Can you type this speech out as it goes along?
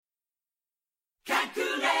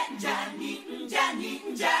Welcome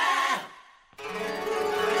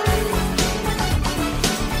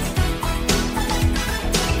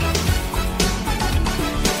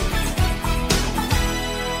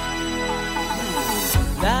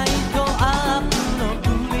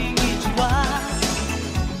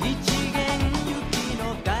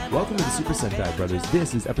to the Super Sentai Brothers.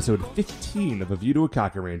 This is episode 15 of A View to a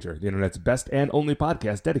Kakuranger, the internet's best and only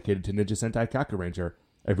podcast dedicated to Ninja Sentai Kakuranger.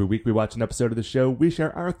 Every week we watch an episode of the show, we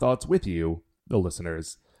share our thoughts with you, the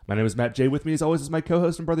listeners. My name is Matt J. With me as always is my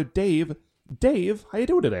co-host and brother Dave. Dave, how you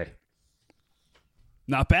doing today?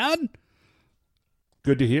 Not bad.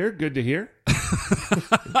 Good to hear, good to hear.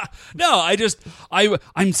 No,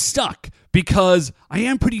 I'm stuck because I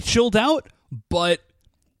am pretty chilled out, but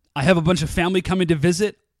I have a bunch of family coming to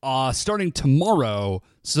visit starting tomorrow,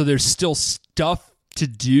 so there's still stuff to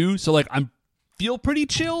do. So like I feel pretty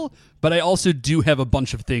chill, but I also do have a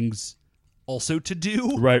bunch of things also to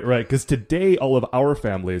do. Right, because today all of our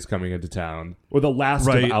family is coming into town, or the last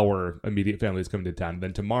of our immediate family is coming to town.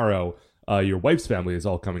 Then tomorrow, your wife's family is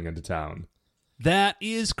all coming into town. That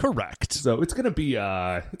is correct. So it's gonna be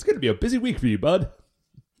a busy week for you, bud.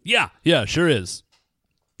 Yeah, sure is.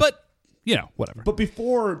 But whatever. But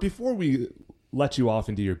before we let you off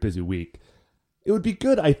into your busy week, it would be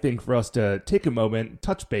good, I think, for us to take a moment,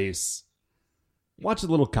 touch base, watch a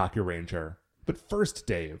little Kakuranger. But first,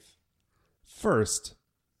 Dave.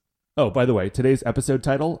 Oh, by the way, today's episode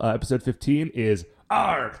title, episode 15, is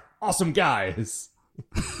Arg! Awesome Guys!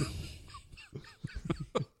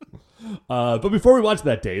 But before we watch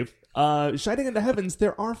that, Dave, Shining in the Heavens,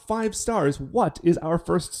 there are 5 stars. What is our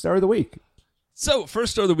first star of the week? So,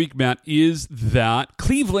 first star of the week, Matt, is that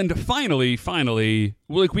Cleveland finally,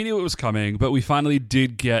 we knew it was coming, but we finally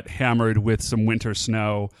did get hammered with some winter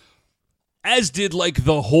snow, as did,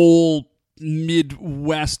 the whole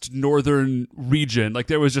Midwest northern region.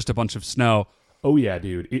 There was just a bunch of snow. Oh, yeah,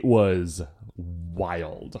 dude. It was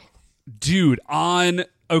wild. Dude, I-90.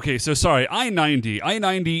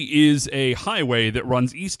 I-90 is a highway that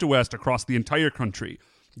runs east to west across the entire country.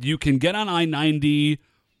 You can get on I-90...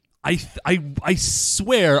 I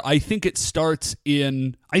swear, I think it starts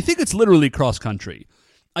I think it's literally cross country.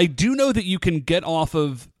 I do know that you can get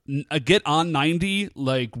get on 90,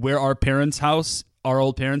 where our parents'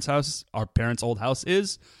 old house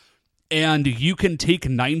is, and you can take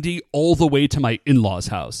 90 all the way to my in-laws'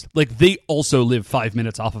 house. They also live 5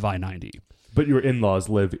 minutes off of I-90. But your in-laws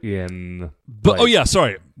live in...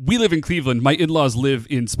 We live in Cleveland. My in-laws live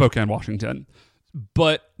in Spokane, Washington.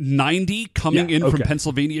 But 90 coming in from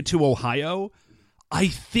Pennsylvania to Ohio, I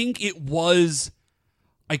think it was,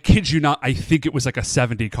 I kid you not, I think it was a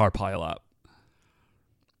 70-car pileup.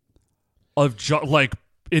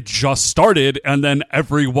 It just started, and then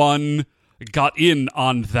everyone got in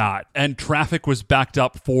on that, and traffic was backed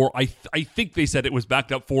up for, I think they said it was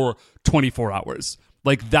backed up for 24 hours.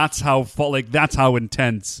 That's how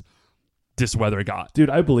intense this weather got. Dude,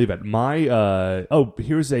 I believe it.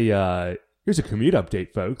 Here's a commute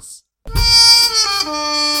update, folks.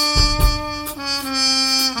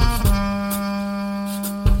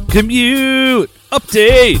 Commute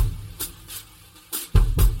update.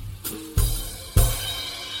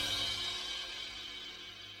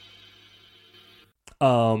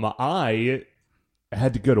 I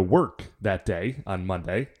had to go to work that day on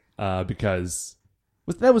Monday because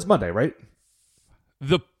that was Monday, right?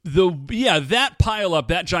 That pile up,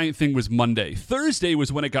 that giant thing was Monday. Thursday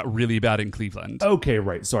was when it got really bad in Cleveland. Okay,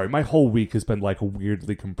 right. Sorry, my whole week has been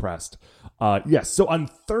weirdly compressed. Yes, so on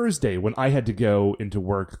Thursday when I had to go into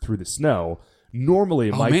work through the snow, normally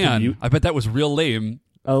commute... I bet that was real lame.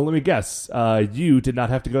 Let me guess. You did not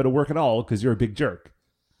have to go to work at all because you're a big jerk.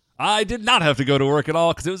 I did not have to go to work at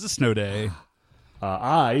all because it was a snow day.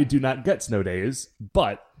 I do not get snow days,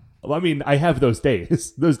 but... I have those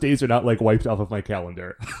days. Those days are not wiped off of my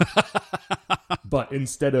calendar. But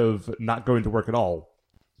instead of not going to work at all,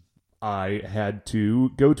 I had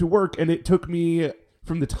to go to work, and it took me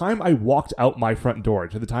from the time I walked out my front door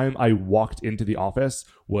to the time I walked into the office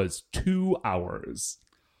was 2 hours.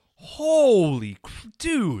 Holy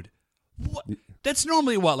dude. What? That's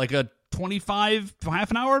normally a 25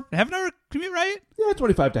 half an hour commute, right? Yeah,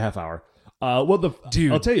 25 to half hour.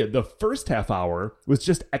 Dude. I'll tell you, the first half hour was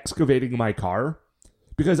just excavating my car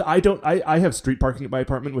because I have street parking at my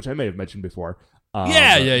apartment, which I may have mentioned before.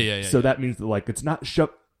 Yeah. So that means that it's not I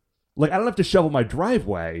don't have to shovel my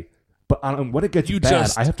driveway, but when it gets bad,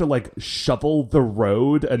 I have to shovel the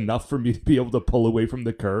road enough for me to be able to pull away from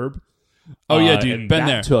the curb. Oh yeah, dude, been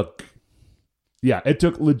there. It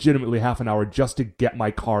took legitimately half an hour just to get my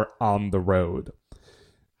car on the road,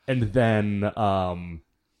 and then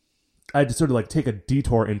I had to sort of like take a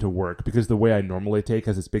detour into work because the way I normally take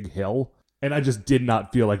has this big hill, and I just did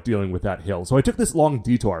not feel like dealing with that hill. So I took this long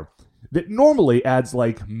detour that normally adds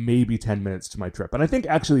like maybe 10 minutes to my trip, and I think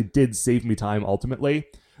actually did save me time ultimately,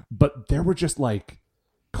 but there were just like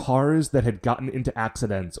cars that had gotten into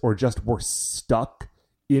accidents or just were stuck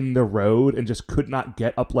in the road and just could not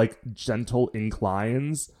get up like gentle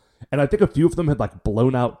inclines. And I think a few of them had like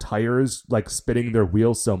blown out tires, like spinning their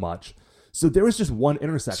wheels so much. So there was just one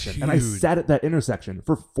intersection, and I sat at that intersection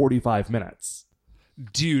for 45 minutes.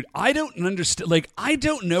 Dude, I don't understand. Like, I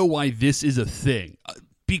don't know why this is a thing.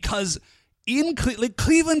 Because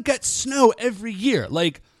Cleveland gets snow every year.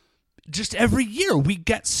 Like, just every year we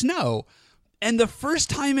get snow. And the first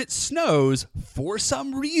time it snows, for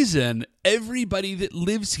some reason, everybody that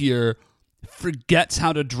lives here forgets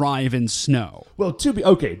how to drive in snow. Well,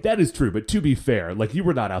 okay, that is true. But to be fair, like, you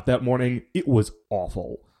were not out that morning. It was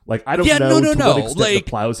awful. Like, I don't know to what extent the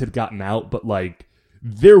plows had gotten out, but like,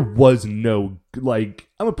 there was no, like,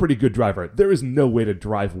 I'm a pretty good driver. There is no way to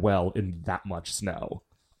drive well in that much snow.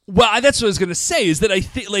 Well, that's what I was going to say, is that I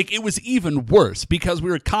think like it was even worse because we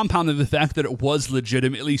were compounded the fact that it was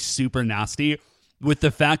legitimately super nasty with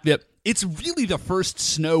the fact that it's really the first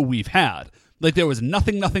snow we've had. Like, there was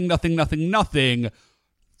nothing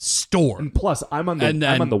storm. And plus, I'm on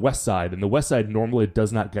the west side, and the west side normally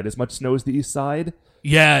does not get as much snow as the east side.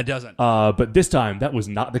 Yeah, it doesn't. But this time, that was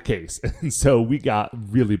not the case, and so we got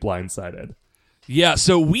really blindsided. Yeah,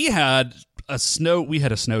 so we had a snow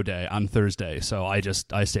day on Thursday, so I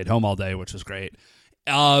stayed home all day, which was great.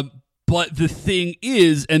 But the thing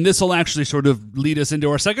is, and this will actually sort of lead us into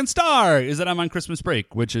our second star, is that I'm on Christmas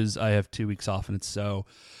break, which is I have 2 weeks off, and it's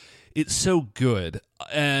so good,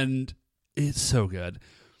 and it's so good.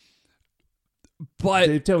 But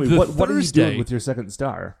Dave, tell me, what are you doing with your second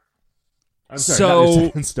star? I'm sorry, not your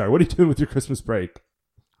second star. What are you doing with your Christmas break?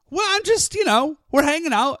 Well, I'm just, we're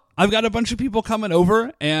hanging out. I've got a bunch of people coming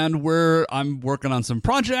over, and I'm working on some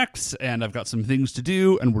projects, and I've got some things to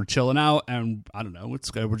do, and we're chilling out, and I don't know, we're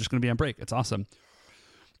just going to be on break. It's awesome.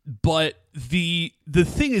 But the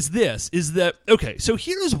thing is that, okay, so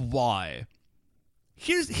here's why.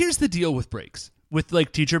 Here's the deal with breaks, with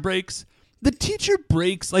like teacher breaks. The teacher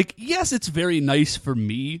breaks, like, yes, it's very nice for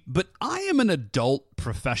me, but I am an adult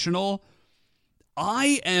professional.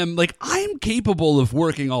 I'm capable of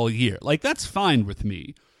working all year. Like, that's fine with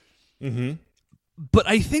me. Mm-hmm. But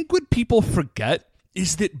I think what people forget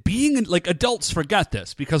is that adults forget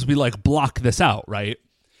this because we like block this out, right?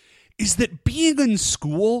 Is that being in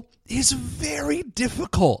school is very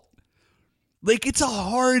difficult. Like, it's a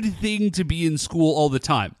hard thing to be in school all the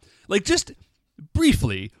time. Like, just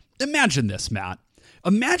briefly, imagine this, Matt.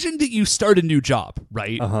 Imagine that you start a new job,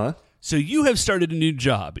 right? Uh-huh. So you have started a new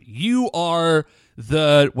job. You are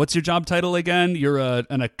what's your job title again? You're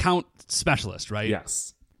an account specialist, right?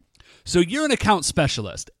 Yes. So you're an account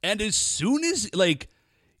specialist. And as soon as, like,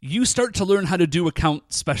 you start to learn how to do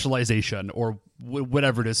account specialization or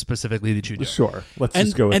whatever it is specifically that you do. Sure. Let's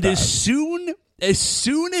just go with that. And as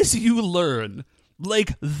soon as you learn,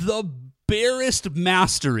 like, the barest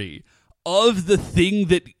mastery of the thing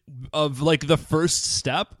of like the first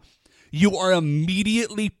step, you are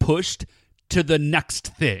immediately pushed to the next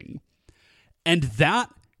thing. And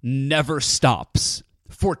that never stops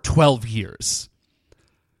for 12 years.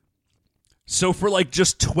 So for like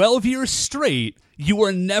just 12 years straight, you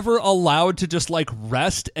are never allowed to just like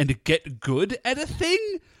rest and get good at a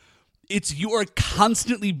thing. You are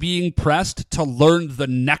constantly being pressed to learn the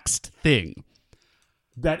next thing.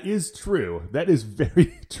 That is true. That is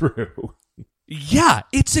very true. Yeah,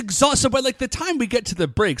 it's exhausting. So by like the time we get to the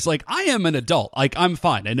breaks, like, I am an adult. Like, I'm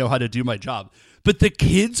fine. I know how to do my job. But the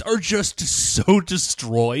kids are just so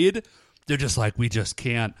destroyed. They're just like, we just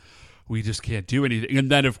can't do anything. And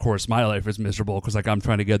then, of course, my life is miserable because, like, I'm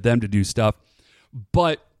trying to get them to do stuff.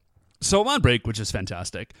 But so I'm on break, which is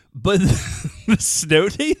fantastic. But the snow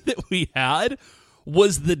day that we had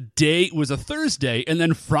was a Thursday, and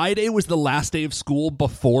then Friday was the last day of school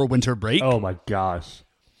before winter break. Oh my gosh.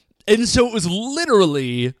 And so it was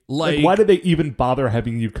literally like why did they even bother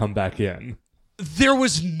having you come back in? There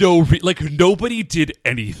was nobody did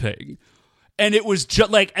anything. And it was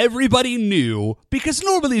just like everybody knew, because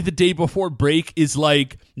normally the day before break is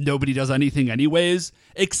like nobody does anything anyways,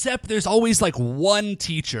 except there's always like one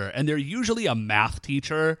teacher, and they're usually a math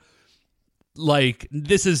teacher. Like,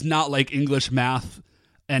 this is not like English math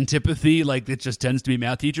antipathy, like it just tends to be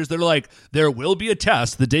math teachers. They're like, there will be a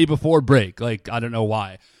test the day before break. Like, I don't know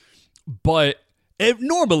why. But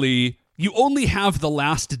normally you only have the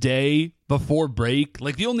last day before break,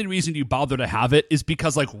 like the only reason you bother to have it is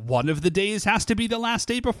because like one of the days has to be the last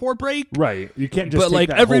day before break. Right. You can't just But, take like,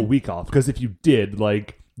 that every- whole week off, because if you did,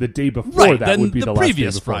 like, the day before that then would be the last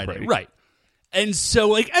previous day before Friday, break. right? And so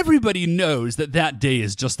like everybody knows that day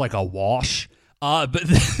is just like a wash. But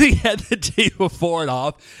then they had the day before it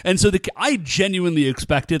off, and so I genuinely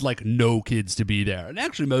expected like no kids to be there, and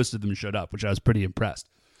actually most of them showed up, which I was pretty impressed.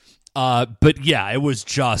 But yeah, it was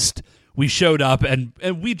just we showed up, and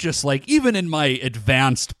we just like even in my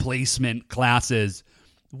advanced placement classes,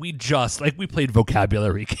 we just like we played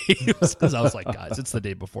vocabulary games because I was like, guys, it's the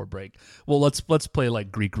day before break. Well, let's play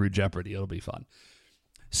like Greek Root Jeopardy. It'll be fun.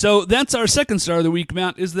 So that's our second star of the week,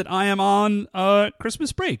 Matt, is that I am on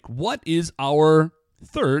Christmas break. What is our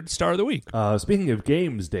third star of the week? Speaking of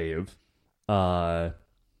games, Dave,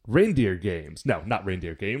 reindeer games. No, not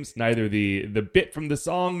reindeer games. Neither the bit from the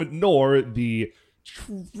song nor the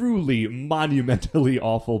truly monumentally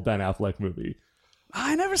awful Ben Affleck movie.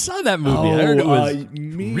 I never saw that movie. I heard it was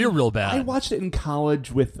real bad. I watched it in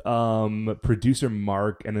college with producer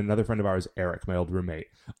Mark and another friend of ours, Eric, my old roommate.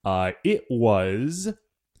 It was...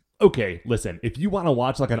 Okay, listen, if you want to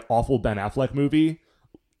watch like an awful Ben Affleck movie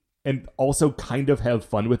and also kind of have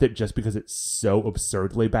fun with it just because it's so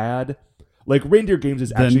absurdly bad, like Reindeer Games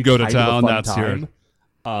is then actually go to kind town. of a fun That's time.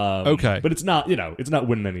 Okay. But it's not, it's not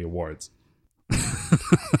winning any awards.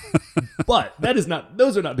 But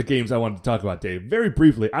those are not the games I wanted to talk about, Dave. Very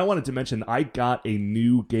briefly, I wanted to mention I got a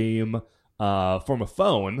new game for my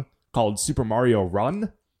phone called Super Mario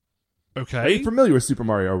Run. Okay. Are you familiar with Super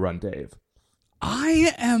Mario Run, Dave?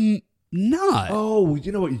 I am not. Oh,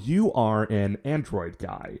 you know what? You are an Android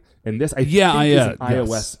guy, and this I think Yeah, is an yes.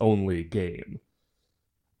 iOS only game.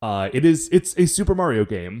 It's a Super Mario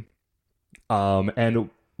game, and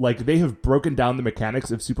like they have broken down the mechanics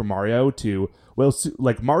of Super Mario to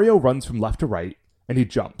like Mario runs from left to right and he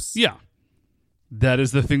jumps. Yeah, that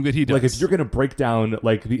is the thing that he does. Like if you're gonna break down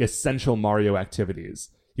like the essential Mario activities,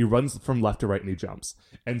 he runs from left to right and he jumps.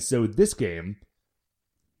 And so this game,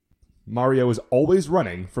 Mario is always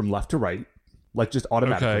running from left to right, like just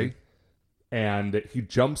automatically. Okay. And he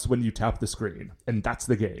jumps when you tap the screen, and that's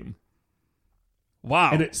the game. Wow.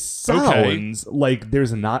 And it sounds like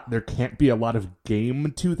there can't be a lot of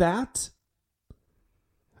game to that.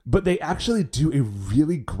 But they actually do a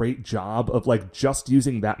really great job of like just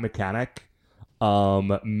using that mechanic,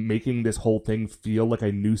 making this whole thing feel like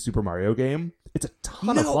a new Super Mario game. It's a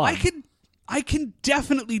ton of fun. I can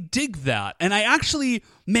definitely dig that. And I actually,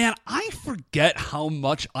 man, I forget how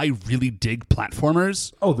much I really dig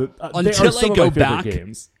platformers. Oh, they until are some I go of my favorite back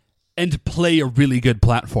games. and play a really good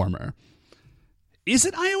platformer. Is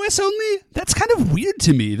it iOS only? That's kind of weird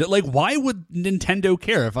to me. That like, why would Nintendo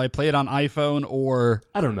care if I play it on iPhone or?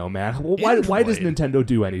 I don't know, man. Well, why does Nintendo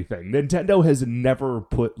do anything? Nintendo has never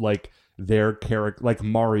put like their character, like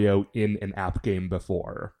Mario, in an app game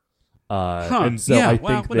before. And so I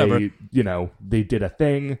think they did a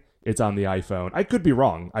thing. It's on the iPhone. I could be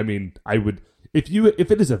wrong. I mean, I would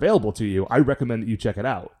if it is available to you, I recommend that you check it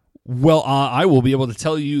out. Well, I will be able to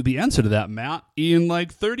tell you the answer to that, Matt, in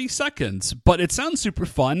like 30 seconds. But it sounds super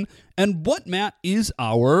fun. And what, Matt, is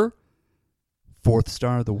our fourth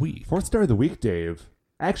star of the week? Fourth star of the week, Dave.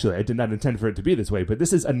 Actually, I did not intend for it to be this way, but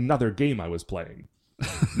this is another game I was playing.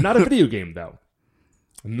 Not a video game, though.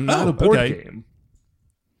 Not a board game.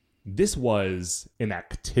 This was an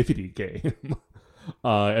activity game.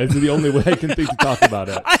 It's the only way I can think to talk about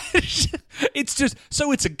it. It's just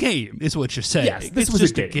so it's a game, is what you're saying. Yes, this it's was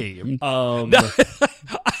just a game. I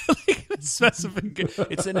like the specific.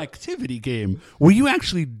 It's an activity game where you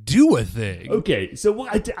actually do a thing. Okay, so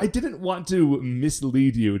I didn't want to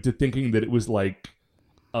mislead you to thinking that it was like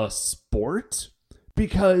a sport,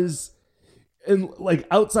 because like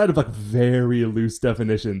outside of like very loose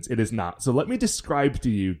definitions, it is not. So let me describe to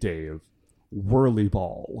you, Dave, Whirly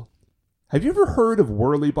Ball. Have you ever heard of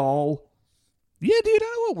Whirly Ball? Yeah, dude, I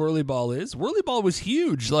know what Whirly Ball is. Whirly Ball was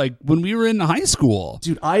huge, like when we were in high school.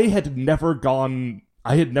 Dude, I had never done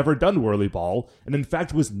Whirly Ball, and in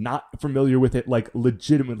fact was not familiar with it like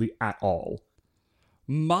legitimately at all.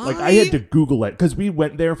 Like I had to Google it because we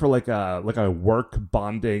went there for like a work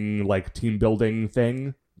bonding like team building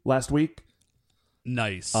thing last week.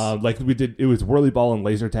 Nice. Like we did, it was Whirly Ball and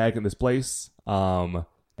laser tag in this place.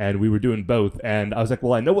 And we were doing both, and I was like,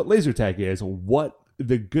 well, I know what laser tag is. What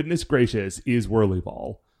the goodness gracious is Whirly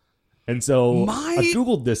Ball? And so I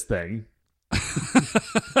Googled this thing.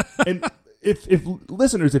 And if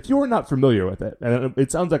listeners, if you're not familiar with it, and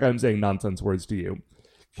it sounds like I'm saying nonsense words to you,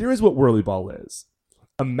 here is what Whirly Ball is.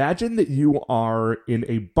 Imagine that you are in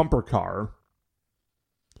a bumper car,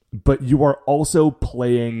 but you are also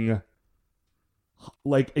playing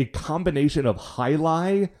like a combination of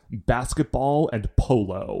highlight, basketball, and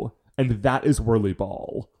polo, and that is whirly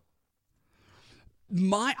ball.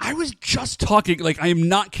 I was just talking, like, I am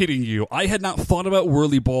not kidding you. I had not thought about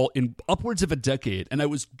whirly ball in upwards of a decade, and I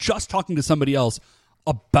was just talking to somebody else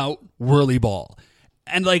about whirly ball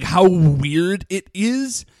and like how weird it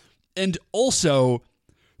is, and also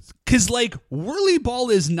because like whirly ball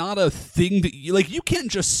is not a thing that you can't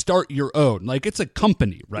just start your own. Like, it's a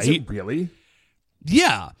company, right? Is it really?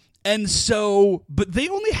 Yeah. And so, but they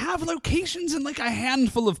only have locations in like a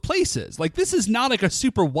handful of places. Like, this is not like a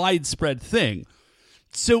super widespread thing.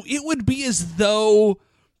 So it would be as though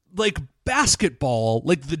like basketball,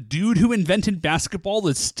 like the dude who invented basketball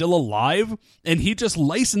is still alive, and he just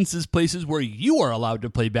licenses places where you are allowed to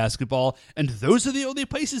play basketball, and those are the only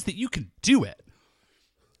places that you can do it.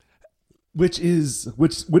 Which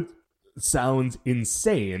sounds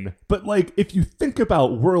insane, but like if you think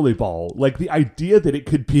about whirly ball, like the idea that it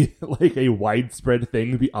could be like a widespread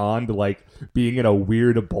thing beyond like being in a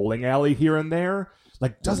weird bowling alley here and there,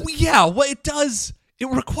 like doesn't. Yeah, well, it does. It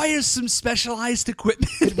requires some specialized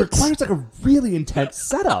equipment. It requires like a really intense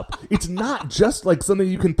setup. It's not just like something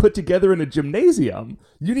you can put together in a gymnasium.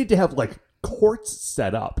 You need to have like courts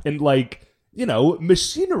set up and like, you know,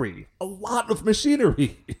 machinery. A lot of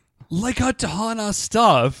machinery. Like a ton of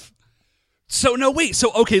stuff. So, no, wait.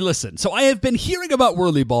 So, okay, listen. So I have been hearing about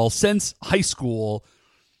whirly ball since high school.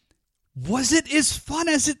 Was it as fun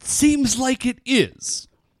as it seems like it is?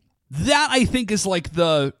 That, I think, is like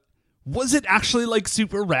the... Was it actually like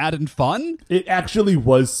super rad and fun? It actually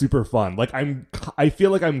was super fun. Like I feel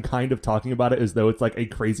like I'm kind of talking about it as though it's like a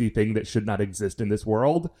crazy thing that should not exist in this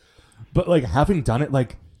world. But like having done it,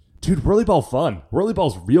 like, dude, whirly ball fun. Whirly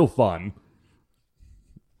ball's real fun.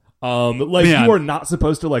 Like Man. You are not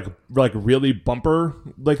supposed to like really bumper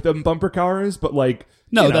like the bumper cars, but like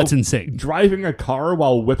no, that's insane. Driving a car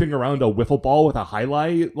while whipping around a wiffle ball with a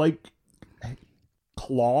highlight like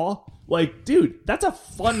claw. Like, dude, that's a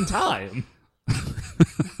fun time.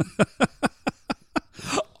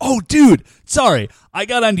 Oh, dude, sorry. I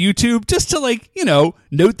got on YouTube just to, like, you know,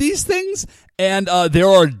 note these things. And there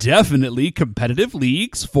are definitely competitive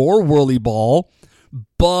leagues for whirly ball.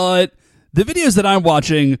 But the videos that I'm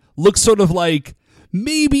watching look sort of like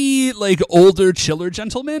maybe like older, chiller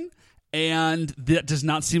gentlemen. And that does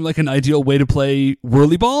not seem like an ideal way to play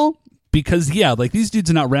whirly ball. Because, yeah, like, these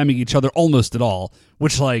dudes are not ramming each other almost at all.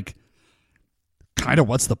 Which, like... kind of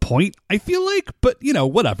what's the point, I feel like, but you know,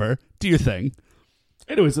 whatever, do your thing.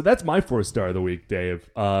 Anyway, so that's my 4-star of the week, Dave.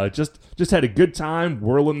 Just had a good time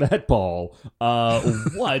whirling that ball.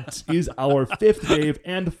 What is our 5th, Dave,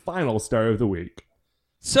 and final star of the week?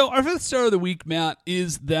 So our 5th star of the week, Matt,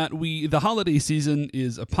 is that the holiday season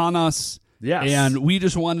is upon us. Yes. And we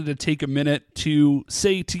just wanted to take a minute to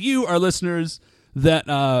say to you, our listeners, that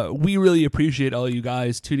we really appreciate all you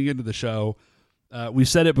guys tuning into the show. We've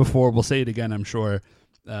said it before. We'll say it again, I'm sure.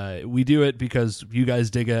 We do it because you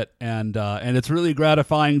guys dig it, and it's really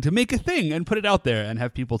gratifying to make a thing and put it out there and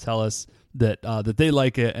have people tell us that they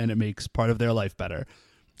like it and it makes part of their life better.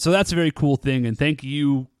 So that's a very cool thing, and thank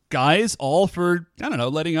you guys all for, I don't know,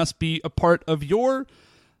 letting us be a part of your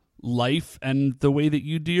life and the way that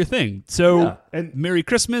you do your thing. So, yeah, and Merry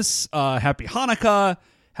Christmas, Happy Hanukkah,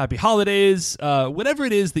 Happy Holidays, whatever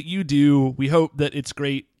it is that you do, we hope that it's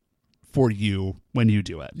great for you when you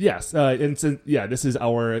do it. Yes, and so, yeah, this is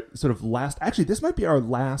our sort of last... Actually, this might be our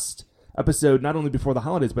last episode, not only before the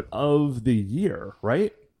holidays, but of the year,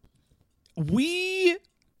 right?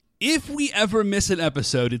 If we ever miss an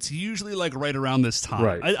episode, it's usually like right around this time.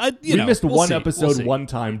 Right. We missed one episode one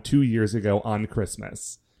time 2 years ago on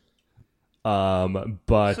Christmas. But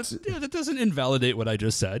that doesn't invalidate what I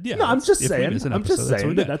just said. Yeah, no, I'm just saying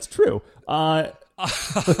that's true.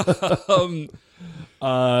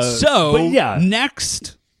 So, but yeah.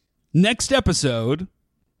 next episode,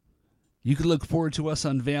 you can look forward to us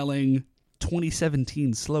unveiling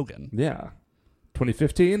 2017 slogan. Yeah.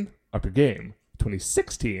 2015, up your game.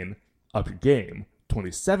 2016, up your game.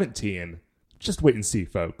 2017, just wait and see,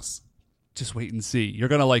 folks. Just wait and see. You're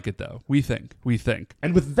going to like it, though. We think.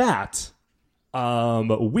 And with that,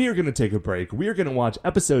 we are going to take a break. We are going to watch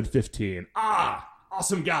episode 15.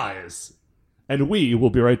 Awesome guys. And we will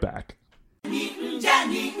be right back.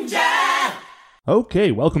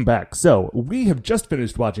 Okay, welcome back. So, we have just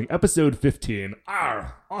finished watching episode 15.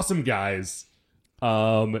 Awesome guys.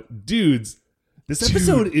 Dudes, this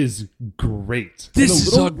episode is great. This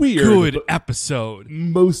is a weird, good episode.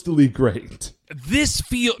 Mostly great.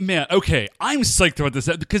 Man, okay, I'm psyched about this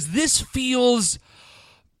because this feels...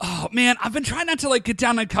 Oh, man, I've been trying not to, like, get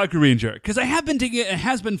down on Kaku Ranger because I have been digging it. It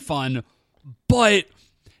has been fun, but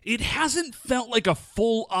it hasn't felt like a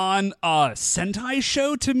full-on Sentai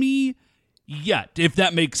show to me yet, if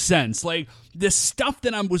that makes sense. Like, the stuff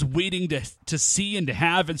that I was waiting to see and to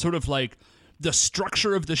have, and sort of like the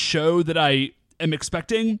structure of the show that I am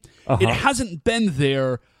expecting, it hasn't been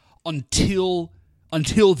there until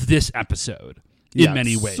this episode in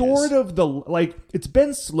many ways. Sort of it's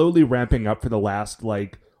been slowly ramping up for the last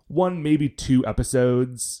like one, maybe two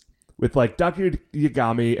episodes with like Dr.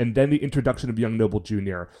 Yagami and then the introduction of Young Noble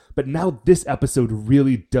Jr. But now this episode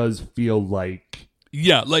really does feel like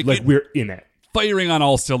we're in it. Firing on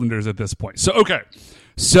all cylinders at this point.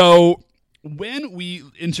 So when we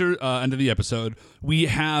enter into the episode, we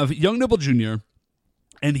have Young Noble Jr.,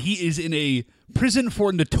 and he is in a prison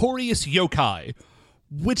for notorious yokai,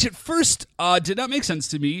 which at first did not make sense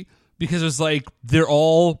to me, because it was like, they're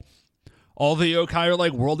all the yokai are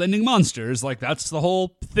like world-ending monsters. Like, that's the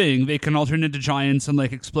whole thing. They can all turn into giants and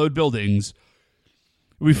like explode buildings.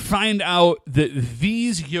 We find out that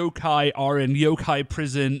these yokai are in yokai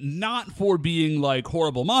prison not for being like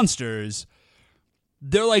horrible monsters.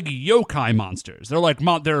 They're like yokai monsters. They're like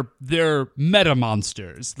they're meta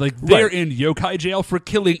monsters. Like, they're in yokai jail for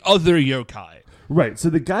killing other yokai. Right. So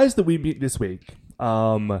the guys that we meet this week,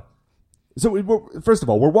 first of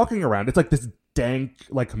all, we're walking around. It's like this dank,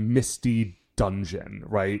 like misty dungeon,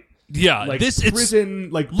 right? Yeah, like this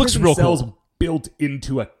prison, like looks prison real cells cool. Built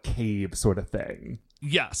into a cave, sort of thing.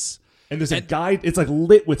 Yes. And there's a guy, it's like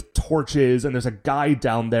lit with torches, and there's a guy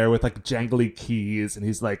down there with like jangly keys, and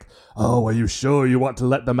he's like, "Oh, are you sure you want to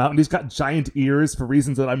let them out?" And he's got giant ears for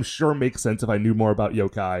reasons that I'm sure make sense if I knew more about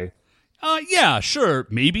yokai. Yeah, sure,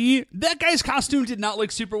 maybe. That guy's costume did not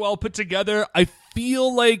look super well put together. I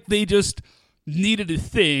feel like they just needed a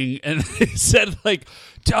thing, and they said like,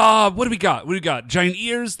 what do we got? What do we got? Giant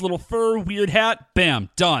ears, little fur, weird hat, bam,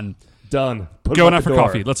 done. Going out for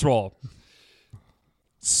coffee. Let's roll.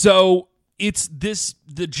 So it's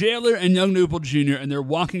the jailer and Young Noble Jr., and they're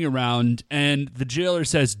walking around, and the jailer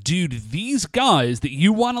says, "Dude, these guys that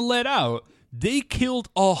you want to let out, they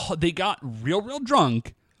got real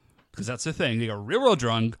drunk," because that's the thing. They got real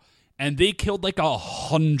drunk, and they killed like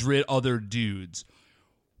 100 other dudes.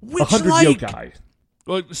 100 yokai.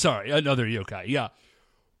 Oh, sorry, another yokai, yeah.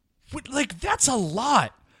 Like, that's a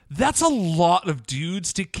lot. That's a lot of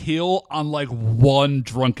dudes to kill on like one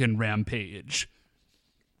drunken rampage.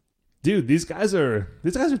 Dude, these guys are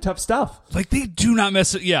tough stuff. Like, they do not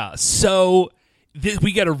mess it. Yeah. So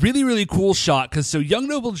we get a really, really cool shot, because Young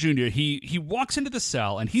Noble Jr., he walks into the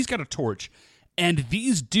cell, and he's got a torch, and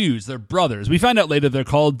these dudes, they're brothers. We find out later they're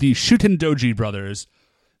called the Shutendoji brothers.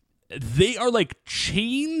 They are like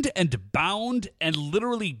chained and bound and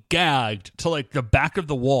literally gagged to like the back of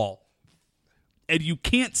the wall. And you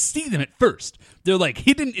can't see them at first. They're like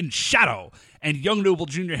hidden in shadow. And Young Noble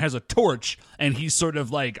Jr. has a torch, and he's sort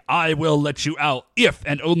of like, "I will let you out if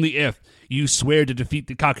and only if you swear to defeat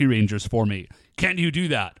the Kaki Rangers for me. Can you do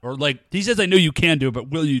that?" Or like, he says, "I know you can do it,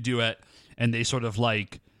 but will you do it?" And they sort of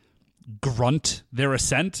like grunt their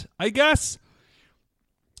assent, I guess.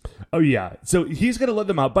 Oh, yeah. So he's going to let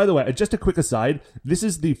them out. By the way, just a quick aside, this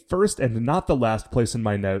is the first and not the last place in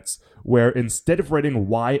my notes where instead of writing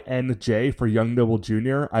YNJ for Young Noble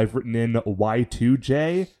Jr., I've written in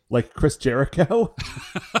Y2J, like Chris Jericho.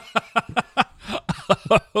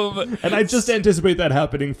 And I just anticipate that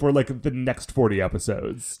happening for like the next 40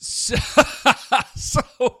 episodes.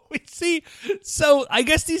 So we see, I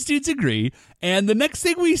guess these dudes agree. And the next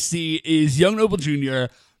thing we see is Young Noble Jr.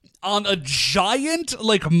 on a giant,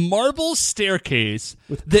 like, marble staircase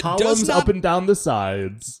with that columns up and down the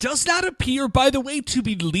sides. Does not appear, by the way, to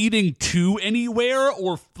be leading to anywhere,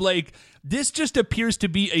 or, like, this just appears to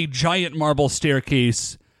be a giant marble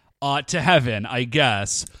staircase to heaven, I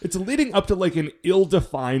guess. It's leading up to, like, an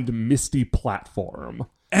ill-defined, misty platform.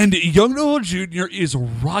 And Young Noble Jr. is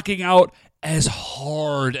rocking out as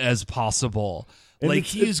hard as possible. And like,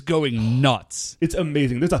 he is going nuts. It's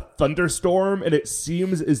amazing. There's a thunderstorm, and it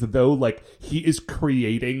seems as though, like, he is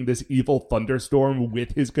creating this evil thunderstorm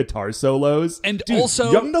with his guitar solos. And dude,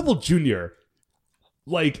 also, Young Noble Jr.,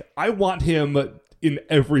 like, I want him in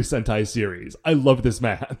every Sentai series. I love this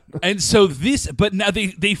man. And so but now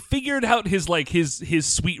they figured out his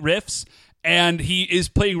sweet riffs, and he is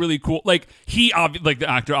playing really cool. Like, the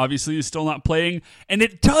actor obviously is still not playing, and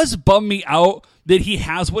it does bum me out that he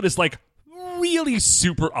has what is, like, really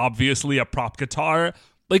super obviously a prop guitar.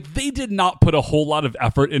 Like, they did not put a whole lot of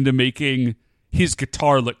effort into making his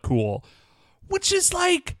guitar look cool, which is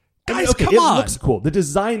like, guys, come on. It looks cool. The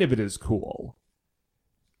design of it is cool.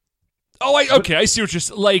 Oh, I see what you're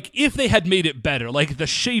saying. Like, if they had made it better, like, the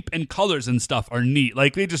shape and colors and stuff are neat.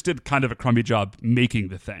 Like, they just did kind of a crummy job making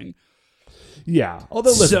the thing. Yeah.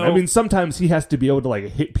 Although, listen, So- I mean, sometimes he has to be able to like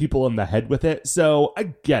hit people in the head with it, so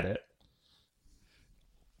I get it.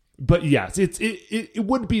 But yes, it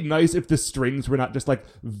would be nice if the strings were not just like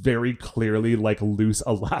very clearly like loose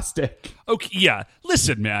elastic. Okay, yeah.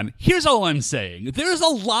 Listen, man, here's all I'm saying. There's a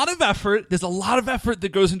lot of effort. There's a lot of effort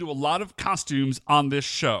that goes into a lot of costumes on this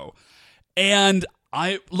show. And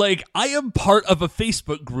I am part of a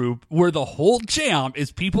Facebook group where the whole jam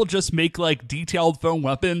is people just make like detailed foam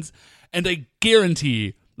weapons, and I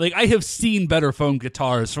guarantee, like, I have seen better foam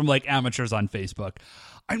guitars from like amateurs on Facebook.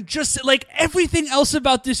 I'm just like, everything else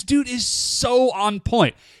about this dude is so on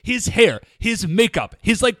point. His hair, his makeup,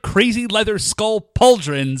 his like crazy leather skull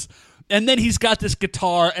pauldrons, and then he's got this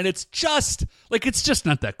guitar, and it's just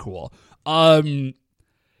not that cool.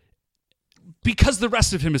 Because the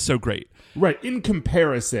rest of him is so great. Right. In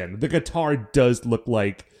comparison, the guitar does look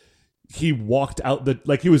like he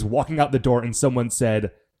was walking out the door and someone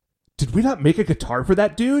said, "Did we not make a guitar for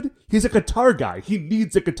that dude? He's a guitar guy. He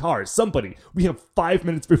needs a guitar. Somebody. We have 5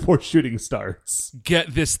 minutes before shooting starts.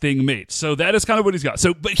 Get this thing made." So that is kind of what he's got.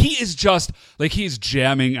 So, but he is just like, he's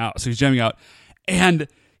jamming out. So he's jamming out, and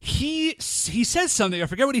he says something. I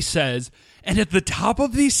forget what he says. And at the top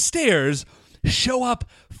of these stairs show up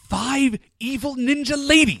 5 evil ninja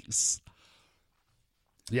ladies.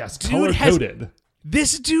 Yes, Dude color-coded.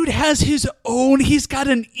 This dude has his own. He's got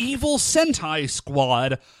an evil Sentai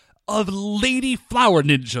squad of lady flower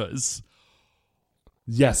ninjas.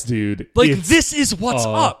 Yes, dude. Like, It's this is what's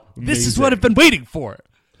up. This is amazing. what I've been waiting for.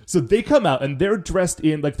 So they come out and they're dressed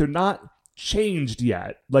in, like, they're not changed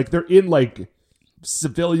yet. Like, they're in, like,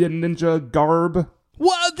 civilian ninja garb.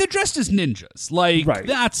 Well, they're dressed as ninjas. Like, Right.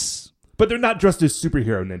 that's... But they're not dressed as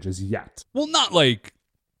superhero ninjas yet. Well, not like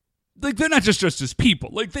they're not just dressed as people.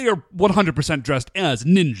 Like, they are 100% dressed as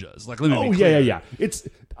ninjas. Like, let me Oh, be clear. yeah. It's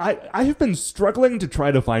I have been struggling to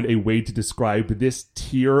try to find a way to describe this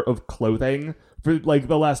tier of clothing for, like,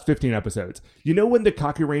 the last 15 episodes. You know when the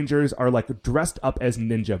Kaku Rangers are, like, dressed up as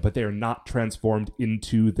ninja, but they are not transformed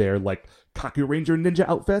into their, like, Kaku Ranger ninja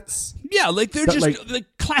outfits? Yeah, like, they're But, just like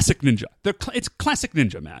classic ninja. It's classic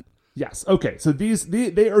ninja, man. Yes. Okay. So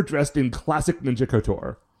they are dressed in classic ninja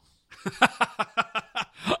couture.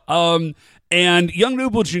 And Young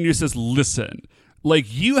Noble Jr. says, listen, like,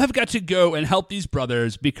 you have got to go and help these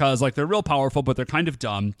brothers because, like, they're real powerful, but they're kind of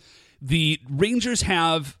dumb. The Rangers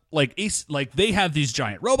have, they have these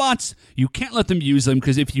giant robots. You can't let them use them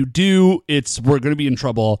because if you do, we're going to be in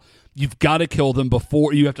trouble. You've got to kill them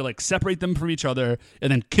before you have to, like, separate them from each other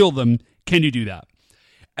and then kill them. Can you do that?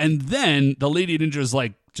 And then the Lady Ninjas,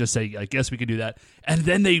 like, just say, I guess we can do that. And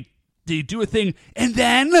then they do a thing, and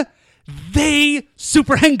then they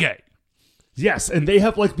super henge. Yes, and they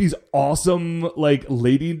have, like, these awesome, like,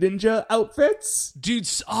 lady ninja outfits.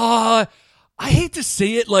 Dudes, I hate to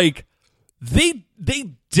say it, like, they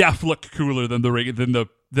def look cooler than the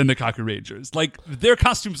Kaku Rangers. Like, their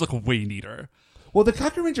costumes look way neater. Well, the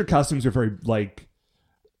Kaku Ranger costumes are very, like,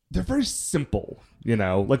 they're very simple, you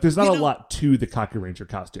know? Like, there's not a lot to the Kaku Ranger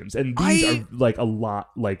costumes, and these are, like, a lot,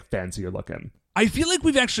 like, fancier looking. I feel like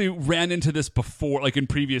we've actually ran into this before, like, in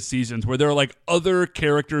previous seasons, where there are, like, other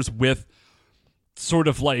characters with sort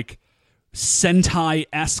of, like,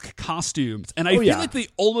 Sentai-esque costumes. And I feel like they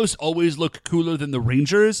almost always look cooler than the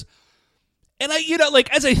Rangers. And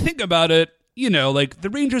as I think about it, like, the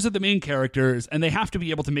Rangers are the main characters, and they have to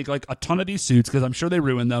be able to make, like, a ton of these suits, because I'm sure they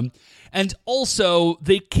ruin them. And also,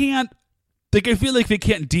 they can't, like, I feel like they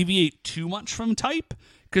can't deviate too much from type,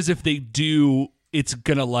 because if they do, it's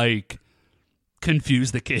gonna, like,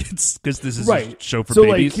 confuse the kids, because this is a show for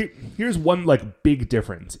babies. Like, here's one, like, big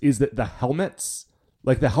difference, is that the helmets,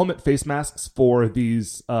 like, the helmet face masks for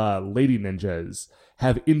these lady ninjas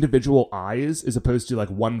have individual eyes as opposed to, like,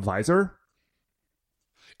 one visor.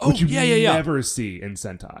 Which you never see in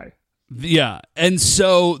Sentai. Yeah, and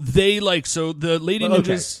so they, like, so the lady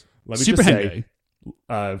ninjas Let me super just henge.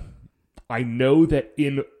 say, I know that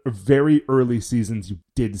in very early seasons you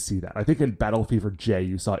did see that. I think in Battle Fever J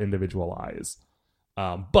you saw individual eyes.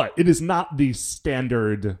 But it is not the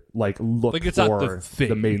standard, like, look Like, it's for not the thing.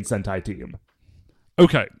 the main Sentai team.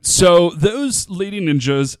 Okay, so those lady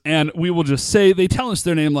ninjas, and we will just say, they tell us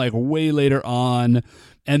their name, like, way later on,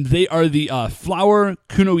 and they are the Flower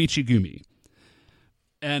Kunoichi Gumi.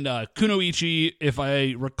 And Kunoichi, if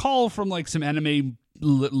I recall from, like, some anime,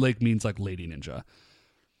 like, means, like, lady ninja.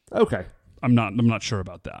 Okay. I'm not sure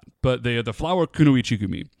about that, but they are the Flower Kunoichi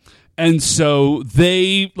Gumi. And so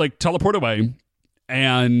they, like, teleport away,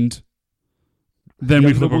 and then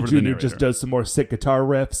we flip over to the narrator. Just does some more sick guitar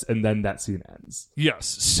riffs, and then that scene ends. Yes.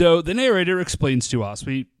 So the narrator explains to us.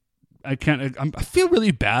 I feel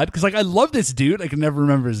really bad because, like, I love this dude. I can never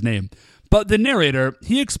remember his name, But the narrator,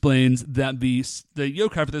 he explains that the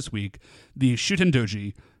yokai for this week, the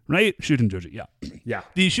Shutendoji, right? Shutendoji, yeah. Yeah.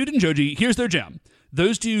 The Shutendoji, here's their jam.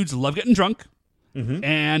 Those dudes love getting drunk,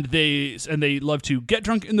 and they love to get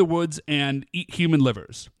drunk in the woods and eat human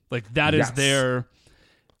livers. Like that is their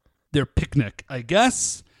picnic, I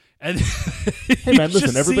guess. And hey man,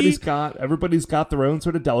 listen, everybody's got their own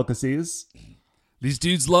sort of delicacies. These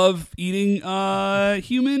dudes love eating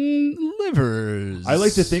human livers. I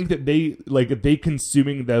like to think that they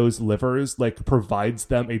consuming those livers like provides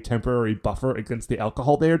them a temporary buffer against the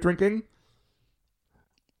alcohol they are drinking.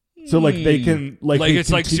 So like they can like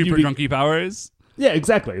it's like super drunky powers. Yeah,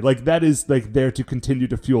 exactly. Like that is like there to continue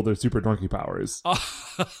to fuel their super drunky powers.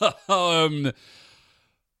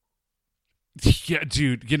 Yeah,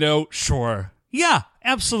 dude. Sure. Yeah,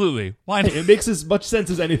 absolutely. Why not? It makes as much sense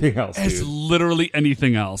as anything else. As literally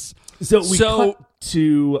anything else. So we cut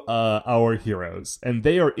to our heroes, and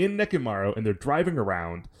they are in Nekomaru, and they're driving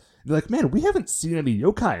around. They're like, man, we haven't seen any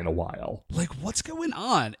yokai in a while. Like, what's going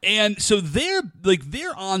on? And so they're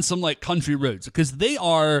on some like country roads because they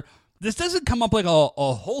are. This doesn't come up like a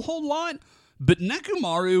whole lot, but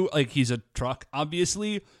Nekomaru, like he's a truck,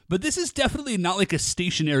 obviously, but this is definitely not like a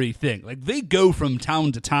stationary thing. Like they go from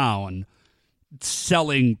town to town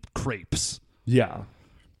selling crepes. Yeah.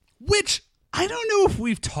 Which I don't know if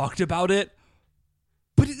we've talked about it,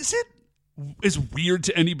 but is it as weird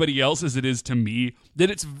to anybody else as it is to me that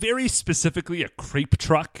it's very specifically a crepe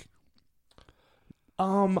truck?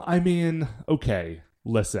 I mean, okay,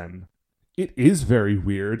 listen. It is very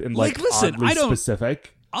weird and like listen, oddly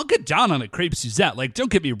specific. I'll get down on a crepe Suzette. Like, don't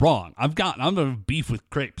get me wrong. I'm a beef with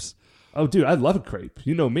crepes. Oh, dude, I love a crepe.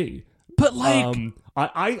 You know me. But like,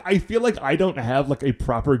 I feel like I don't have like a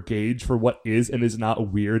proper gauge for what is and is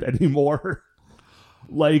not weird anymore.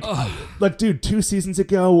 like, dude, 2 seasons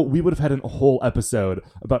ago we would have had a whole episode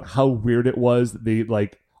about how weird it was that they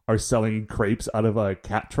like are selling crepes out of a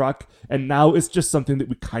cat truck, and now it's just something that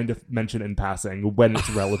we kind of mention in passing when it's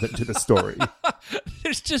relevant to the story.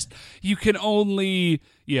 There's just you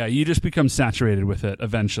just become saturated with it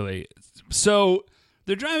eventually. So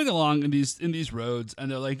they're driving along in these roads,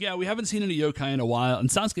 and they're like, yeah, we haven't seen any yokai in a while. And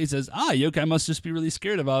Sasuke says, yokai must just be really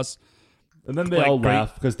scared of us. And then they all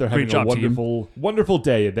laugh because they're having a wonderful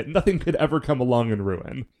day that nothing could ever come along and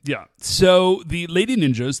ruin. Yeah. So the lady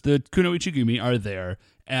ninjas, the Kuno Ichigumi, are there,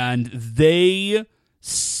 and they,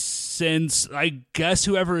 since I guess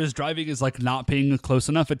whoever is driving is like not paying close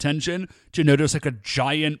enough attention to notice like a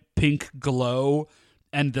giant pink glow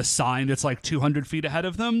and the sign that's like 200 feet ahead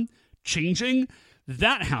of them changing.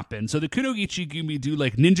 That happened. So the Kunoichi Gumi do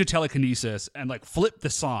like ninja telekinesis and like flip the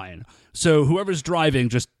sign. So whoever's driving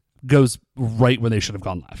just goes right where they should have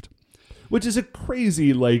gone left. Which is a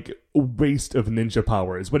crazy like waste of ninja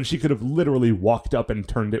powers when she could have literally walked up and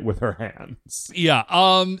turned it with her hands. Yeah.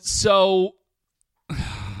 So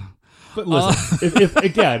but listen,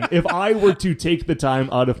 if I were to take the time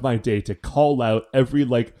out of my day to call out every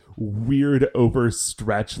like weird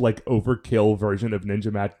overstretch, like overkill version of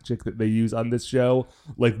ninja magic that they use on this show,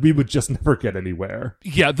 like we would just never get anywhere.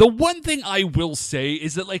 Yeah, the one thing I will say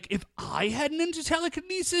is that like if I had ninja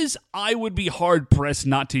telekinesis, I would be hard pressed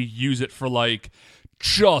not to use it for like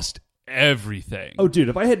just everything. Oh, dude,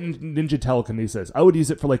 if I had ninja telekinesis, I would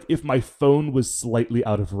use it for like if my phone was slightly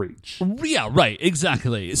out of reach. Yeah, right,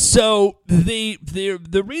 exactly. So the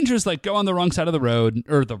Rangers like go on the wrong side of the road,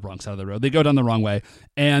 or the wrong side of the road. They go down the wrong way,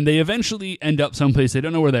 and they eventually end up someplace they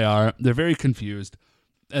don't know where they are. They're very confused,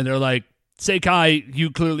 and they're like, "Seikai,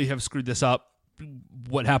 you clearly have screwed this up.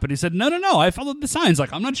 What happened?" He said, "No, I followed the signs.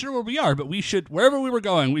 Like, I'm not sure where we are, but we should, wherever we were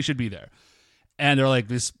going, we should be there." And they're like,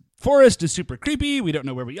 "This forest is super creepy. We don't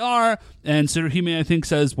know where we are." And Tsuruhime, I think,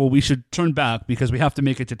 says, "Well, we should turn back because we have to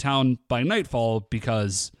make it to town by nightfall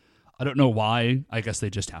because I don't know why. I guess they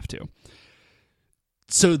just have to."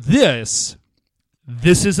 So this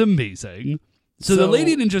is amazing. So the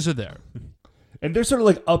lady ninjas are there. And they're sort of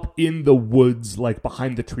like up in the woods, like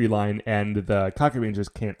behind the tree line, and the Kage Rangers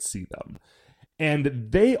can't see them. And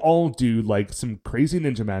they all do like some crazy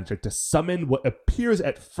ninja magic to summon what appears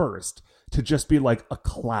at first to just be like a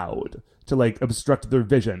cloud to like obstruct their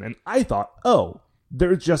vision. And I thought, oh,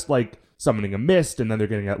 they're just like summoning a mist and then they're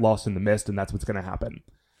going to get lost in the mist and that's what's going to happen.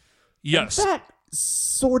 Yes. And that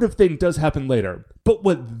sort of thing does happen later. But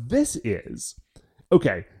what this is,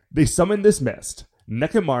 okay, they summon this mist.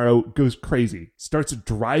 Nekomaru goes crazy, starts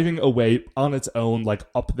driving away on its own, like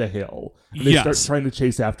up the hill. And they start trying to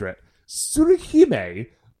chase after it. Tsuruhime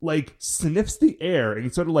like sniffs the air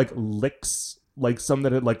and sort of like licks like some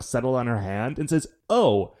that had like settled on her hand and says,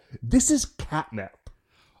 "Oh, this is catnip."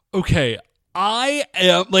 Okay, I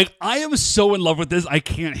am so in love with this, I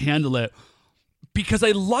can't handle it. because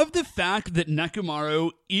I love the fact that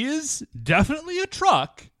Nekomaru is definitely a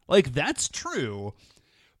truck. Like, that's true.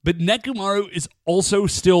 But Nekomaru is also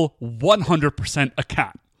still 100% a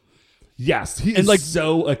cat. Yes, he is like,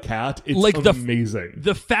 so a cat. It's like amazing.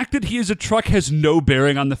 The fact that he is a truck has no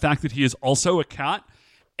bearing on the fact that he is also a cat.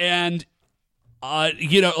 And,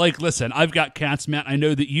 like, listen, I've got cats, Matt. I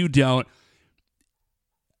know that you don't.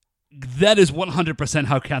 That is 100%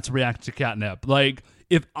 how cats react to catnip. Like,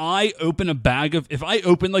 if I open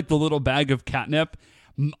like the little bag of catnip,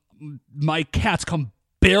 my cats come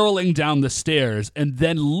barreling down the stairs and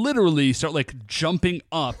then literally start like jumping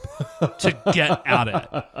up to get at it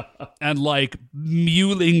and like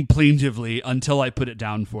mewling plaintively until I put it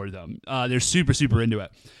down for them. They're super, super into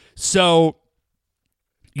it. So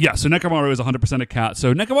yeah, so Nekomaru is 100% a cat.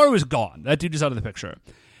 So Nekomaru is gone. That dude is out of the picture.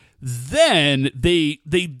 Then they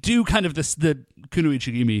do kind of this, the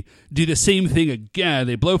Kunoichi Gimi do the same thing again.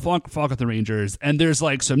 They blow fog at the Rangers, and there's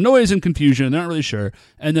like some noise and confusion. They're not really sure.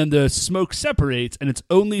 And then the smoke separates, and it's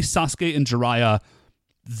only Sasuke and Jiraiya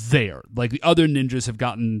there. Like the other ninjas have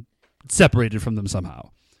gotten separated from them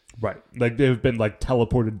somehow. Right. Like they've been like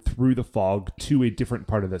teleported through the fog to a different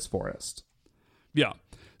part of this forest. Yeah.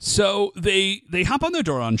 So they hop on their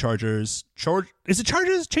Doron Chargers. Is it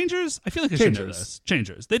Chargers? Changers? I feel like I should know this.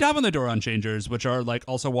 Changers. They hop on the Doron Changers, which are like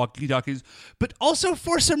also walkie-talkies, but also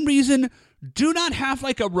for some reason do not have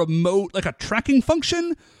like a remote, like a tracking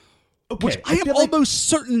function, which I am almost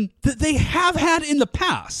certain that they have had in the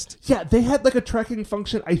past. Yeah, they had like a tracking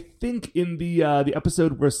function, I think, in the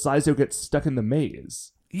episode where Saizo gets stuck in the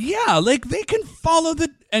maze. Yeah, like they can follow the...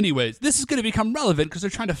 Anyways, this is going to become relevant because they're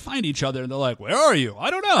trying to find each other and they're like, where are you? I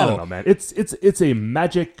don't know, man. It's a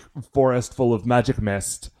magic forest full of magic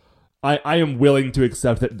mist. I am willing to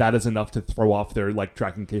accept that is enough to throw off their like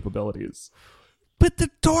tracking capabilities. But the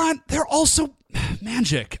Doron, they're also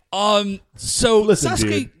magic. So listen,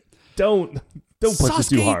 Sasuke... Dude, don't push it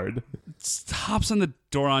too hard. Hops on the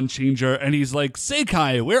Doron Changer and he's like,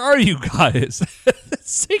 Seikai, where are you guys?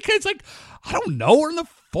 Seikai's like, I don't know, we're in the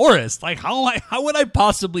forest. Like, how would I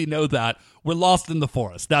possibly know that? We're lost in the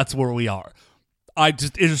forest. That's where we are.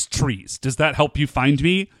 It is trees. Does that help you find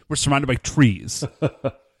me? We're surrounded by trees.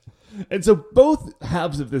 And so both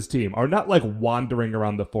halves of this team are not like wandering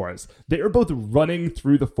around the forest. They are both running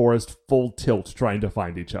through the forest full tilt trying to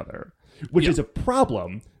find each other, which is a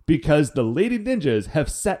problem because the Lady Ninjas have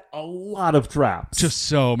set a lot of traps. Just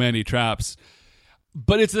so many traps.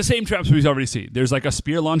 But it's the same traps we've already seen. There's like a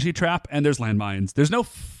spear launchie trap and there's landmines. There's no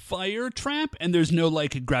fire trap and there's no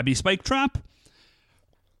like grabby spike trap.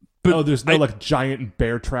 But there's no like giant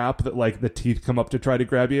bear trap that like the teeth come up to try to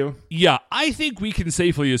grab you? Yeah, I think we can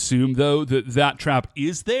safely assume though that trap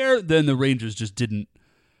is there. Then the Rangers just didn't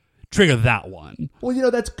trigger that one. Well,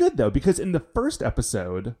 that's good though, because in the first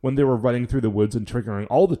episode when they were running through the woods and triggering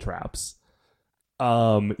all the traps,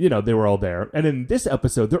 they were all there. And in this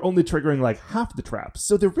episode, they're only triggering like half the traps.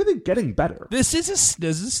 So they're really getting better. This is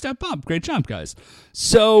a step up. Great job, guys.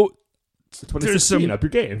 So there's some up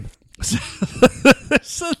your game. So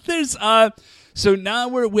now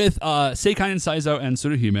we're with Seikai and Saizo and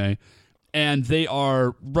Tsuruhime, and they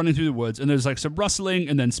are running through the woods, and there's like some rustling,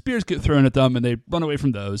 and then spears get thrown at them, and they run away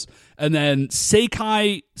from those. And then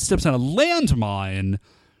Seikai steps on a landmine,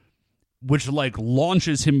 which like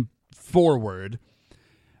launches him forward.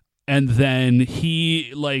 And then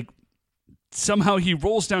he, like, somehow he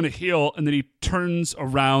rolls down a hill and then he turns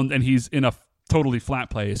around and he's in a totally flat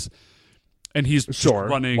place. And he's just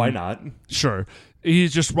running. Why not? Sure. He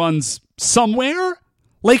just runs somewhere.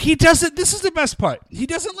 Like, he doesn't, this is the best part. He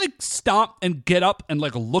doesn't, like, stop and get up and,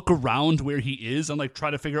 like, look around where he is and, like,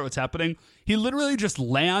 try to figure out what's happening. He literally just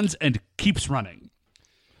lands and keeps running.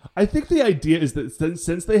 I think the idea is that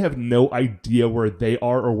since they have no idea where they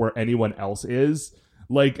are or where anyone else is,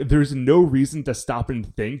 like, there's no reason to stop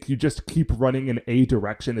and think. You just keep running in a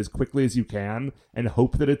direction as quickly as you can and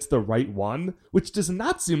hope that it's the right one, which does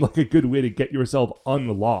not seem like a good way to get yourself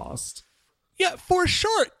unlost. Yeah, for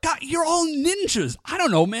sure. God, you're all ninjas. I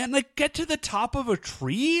don't know, man. Like, get to the top of a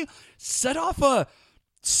tree, set off a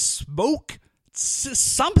smoke,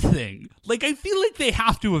 something. Like, I feel like they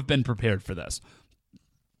have to have been prepared for this.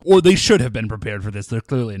 Or they should have been prepared for this. They're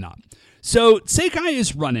clearly not. So Seikai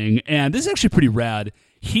is running, and this is actually pretty rad.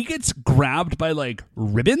 He gets grabbed by, like,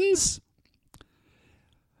 ribbons.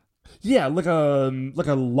 Yeah, like a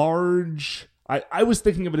large... I was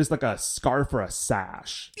thinking of it as like a scarf or a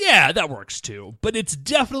sash. Yeah, that works too. But it's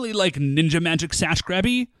definitely like ninja magic sash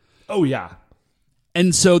grabby. Oh, yeah.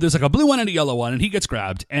 And so there's like a blue one and a yellow one, and he gets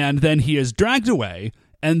grabbed, and then he is dragged away,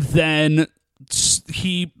 and then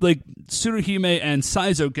Tsuruhime and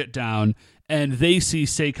Saizo get down, and they see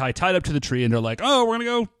Seikai tied up to the tree, and they're like, "Oh, we're gonna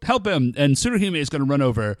go help him." And Tsuruhime is gonna run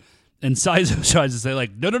over, and Saizo tries to say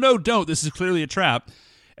like, "No, don't! This is clearly a trap."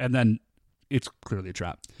 And then it's clearly a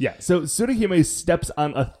trap. Yeah, so Tsuruhime steps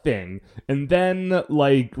on a thing, and then,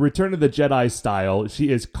 like, Return of the Jedi style, she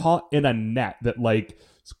is caught in a net that, like,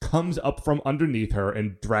 comes up from underneath her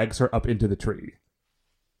and drags her up into the tree.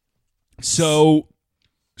 So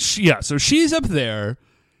she's up there.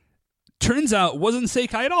 Turns out wasn't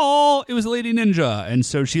Seikai at all. It was a lady ninja. And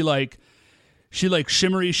so she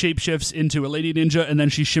shimmery shapeshifts into a lady ninja, and then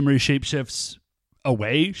she shimmery shapeshifts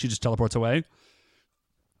away. She just teleports away.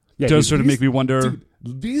 Yeah, does sort of make me wonder. Dude,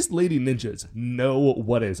 these lady ninjas know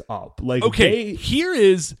what is up. Like, okay,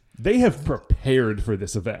 they have prepared for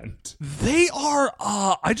this event. They are,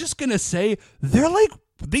 I'm just going to say,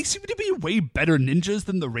 they seem to be way better ninjas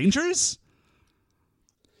than the Rangers.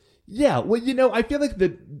 Yeah, well, I feel like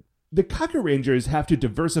the Kaku Rangers have to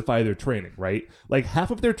diversify their training, right? Like,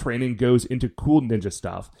 half of their training goes into cool ninja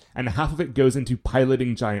stuff, and half of it goes into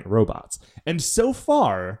piloting giant robots. And so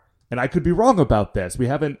far, and I could be wrong about this, we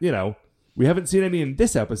haven't seen any in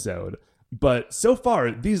this episode, but so far,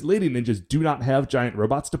 these lady ninjas do not have giant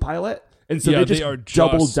robots to pilot, and so they just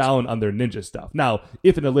double down on their ninja stuff. Now,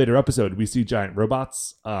 if in a later episode we see giant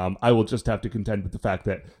robots, I will just have to contend with the fact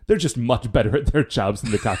that they're just much better at their jobs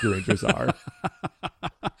than the Kaku Rangers are.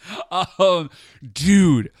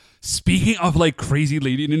 Dude, speaking of like crazy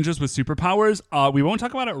lady ninjas with superpowers, we won't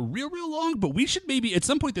talk about it real long, but we should maybe at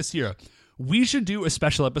some point this year, we should do a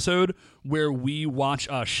special episode where we watch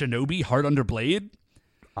Shinobi Heart Under Blade.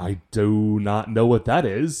 I do not know what that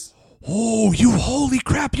is. Oh, you holy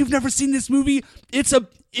crap, you've never seen this movie? It's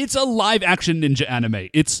a live action ninja anime.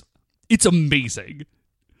 It's amazing.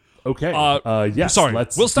 Okay. Yes. Sorry,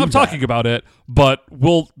 we'll stop talking about it, but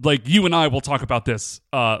you and I will talk about this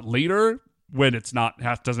later when it's doesn't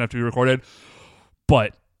have to be recorded.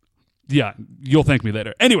 But yeah, you'll thank me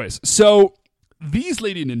later. Anyways, so these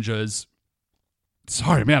lady ninjas.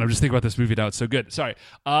 Sorry, man, I'm just thinking about this movie now. It's so good. Sorry.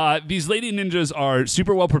 These lady ninjas are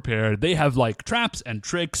super well prepared. They have like traps and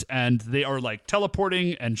tricks, and they are like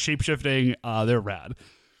teleporting and shapeshifting. They're rad.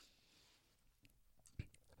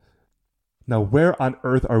 Now, where on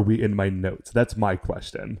earth are we in my notes? That's my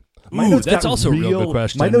question. That's also a real good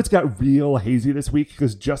question. My notes got real hazy this week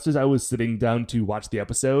because just as I was sitting down to watch the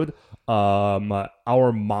episode,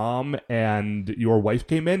 our mom and your wife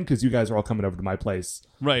came in because you guys are all coming over to my place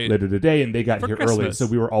later today, and they got here early, so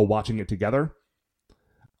we were all watching it together.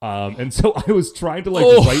 And so I was trying to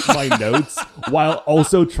write my notes while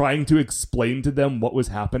also trying to explain to them what was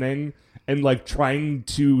happening. And trying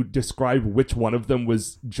to describe which one of them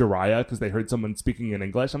was Jiraiya because they heard someone speaking in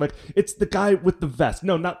English. I'm like, it's the guy with the vest.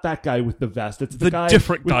 No, not that guy with the vest. It's the guy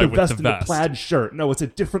different with guy the with vest the and the plaid shirt. No, it's a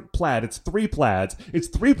different plaid. It's 3 plaids. It's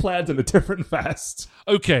 3 plaids and a different vest.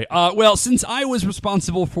 Okay. Well, since I was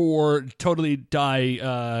responsible for totally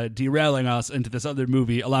derailing us into this other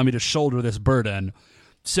movie, allow me to shoulder this burden.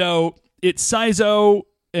 So it's Saizo.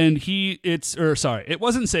 And it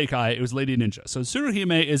wasn't Seikai, it was Lady Ninja. So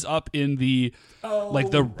Tsuruhime is up in the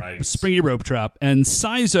springy rope trap, and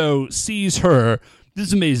Saizo sees her. This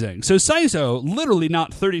is amazing. So Saizo, literally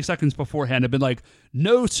not 30 seconds beforehand, had been like,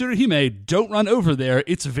 no, Tsuruhime, don't run over there.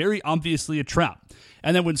 It's very obviously a trap.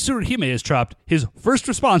 And then when Tsuruhime is trapped, his first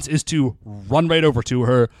response is to run right over to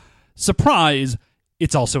her. Surprise,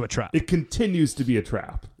 it's also a trap. It continues to be a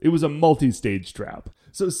trap. It was a multi-stage trap.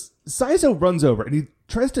 So Saizo runs over, and he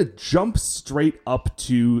tries to jump straight up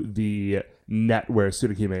to the net where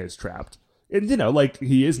Tsuruhime is trapped. And,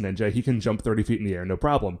 he is ninja. He can jump 30 feet in the air, no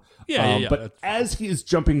problem. Yeah. But as he is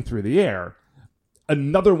jumping through the air,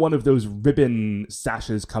 another one of those ribbon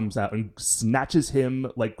sashes comes out and snatches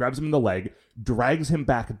him, grabs him in the leg, drags him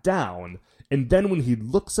back down. And then when he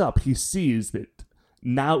looks up, he sees that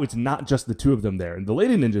now it's not just the two of them there. And the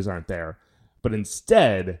lady ninjas aren't there. But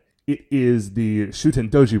instead, it is the Shuten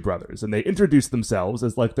Doji brothers, and they introduce themselves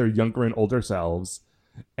as their younger and older selves,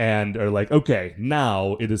 and are like, okay,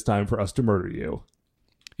 now it is time for us to murder you.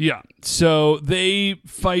 Yeah, so they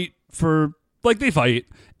fight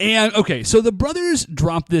and okay, so the brothers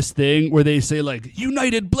drop this thing where they say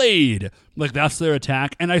United Blade, that's their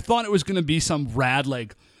attack, and I thought it was going to be some rad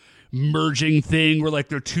merging thing where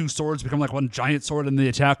their two swords become one giant sword in the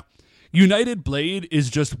attack. United Blade is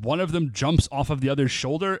just one of them jumps off of the other's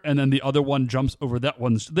shoulder, and then the other one jumps over that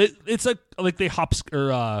one's. It's they hop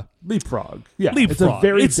or leapfrog. Yeah, leapfrog. It's a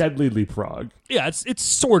very deadly leapfrog. Yeah, it's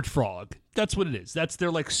sword frog. That's what it is. That's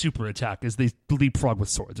their super attack. Is they leapfrog with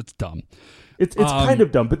swords. It's dumb. It's kind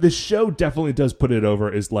of dumb, but the show definitely does put it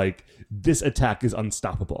over as this attack is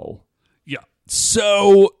unstoppable. Yeah.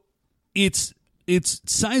 So it's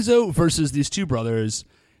Saizo versus these two brothers.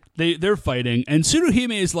 They're fighting, and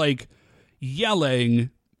Tsuruhime is like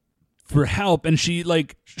yelling for help, and she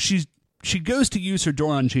goes to use her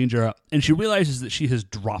Doron changer, and she realizes that she has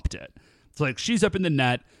dropped it. It's like she's up in the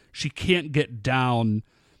net, she can't get down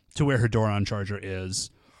to where her Doron charger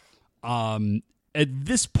is. At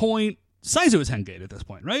this point, Saizo is Hengate at this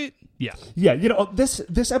point, right? Yeah. Yeah,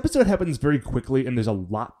 this episode happens very quickly, and there's a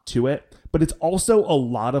lot to it, but it's also a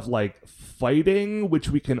lot of like fighting, which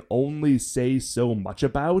we can only say so much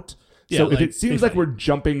about. Yeah, so like, if it seems like we're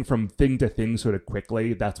jumping from thing to thing sort of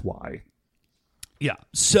quickly, that's why. Yeah.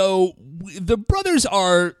 So the brothers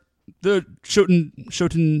are the Shoten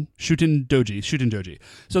Doji.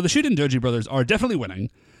 So the Shoten Doji brothers are definitely winning.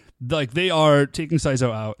 Like, they are taking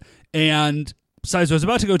Saizo out, and Saizo is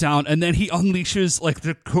about to go down, and then he unleashes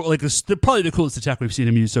probably the coolest attack we've seen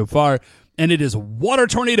him use so far, and it is Water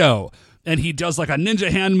Tornado. And he does like a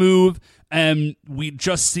ninja hand move, and we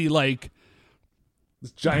just see like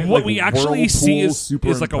this giant, what like, we actually see is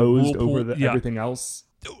like a whirlpool over everything else.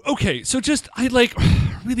 Okay, so just I like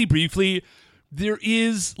really briefly. There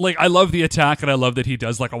is like, I love the attack, and I love that he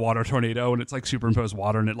does like a water tornado, and it's like superimposed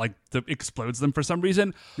water, and it like explodes them for some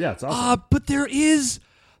reason. Yeah, it's awesome. But there is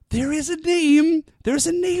a name. There's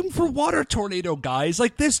a name for water tornado, guys.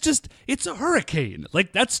 Like, it's a hurricane.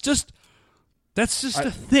 Like, that's just a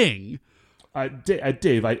thing.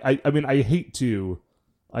 Dave, I mean, I hate to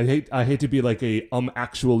be like a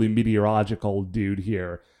actually meteorological dude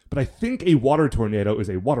here, but I think a water tornado is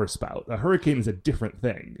a water spout. A hurricane is a different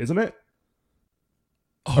thing, isn't it?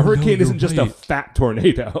 A hurricane isn't just a fat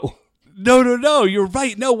tornado. No, you're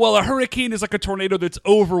right. No, well, a hurricane is like a tornado that's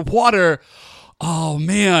over water. Oh,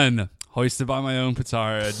 man. Hoisted by my own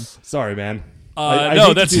petard. Sorry, man. I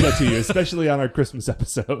hate to do that to you, especially on our Christmas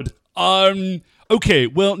episode. Okay,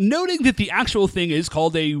 well, noting that the actual thing is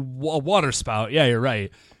called a water spout. Yeah, you're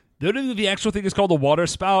right. Noting that the actual thing is called a water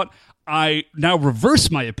spout, I now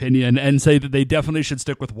reverse my opinion and say that they definitely should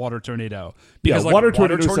stick with water tornado. Because water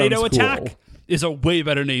tornado attack cool. is a way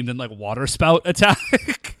better name than like water spout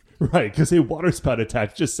attack. Right, because a water spout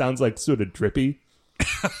attack just sounds like sort of drippy.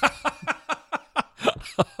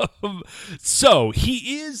 So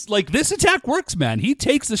he is like, this attack works, man. He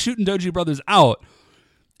takes the Shoten Doji brothers out,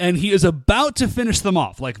 and he is about to finish them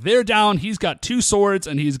off. Like, they're down. He's got two swords,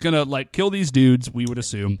 and he's gonna like kill these dudes, we would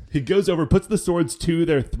assume. He goes over, puts the swords to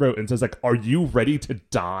their throat, and says like, "Are you ready to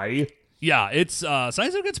die?" Yeah, it's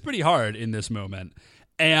Saizo gets pretty hard in this moment,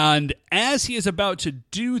 and as he is about to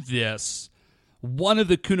do this, one of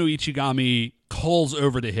the Kunoichigami calls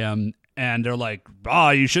over to him, and they're like,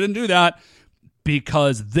 you shouldn't do that.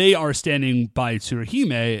 Because they are standing by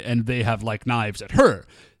Tsuruhime, and they have like knives at her.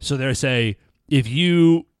 So they say, if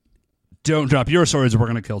you don't drop your swords, we're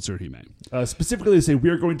going to kill Tsuruhime. Specifically, they say,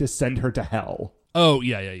 we're going to send her to hell. Oh,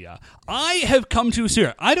 yeah. I have come to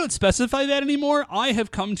assume, I don't specify that anymore. I have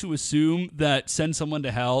come to assume that send someone to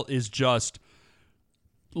hell is just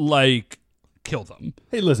like, kill them.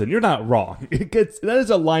 Hey, listen, you're not wrong. That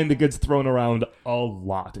is a line that gets thrown around a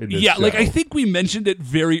lot in this show. Like, I think we mentioned it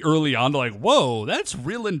very early on, like, whoa, that's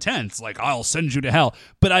real intense. Like, I'll send you to hell.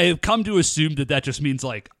 But I have come to assume that just means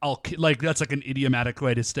like, that's like an idiomatic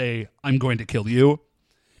way to say, I'm going to kill you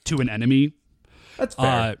to an enemy. That's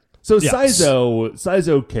fair. So yeah.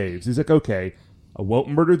 Saizo caves. He's like, okay, I won't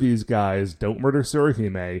murder these guys. Don't murder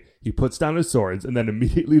Tsuruhime. He puts down his swords, and then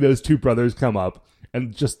immediately those two brothers come up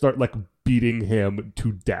and just start like beating him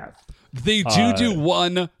to death. They do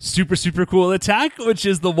one super, super cool attack, which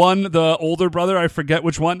is the older brother, I forget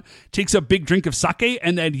which one, takes a big drink of sake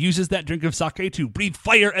and then uses that drink of sake to breathe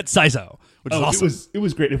fire at Saizo, which is awesome. It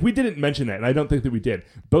was great. If we didn't mention it, and I don't think that we did,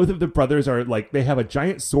 both of the brothers are like, they have a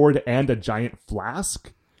giant sword and a giant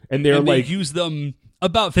flask, and they use them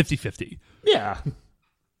about 50-50. Yeah.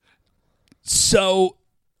 So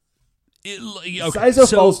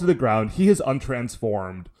Saizo falls to the ground. He is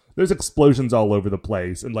untransformed. There's explosions all over the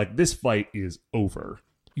place, and like, this fight is over.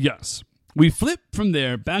 Yes. We flip from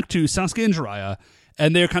there back to Sasuke and Jiraiya,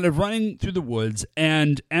 and they're kind of running through the woods,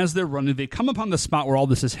 and as they're running, they come upon the spot where all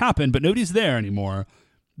this has happened, but nobody's there anymore.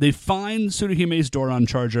 They find Tsuruhime's Doron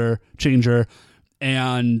changer,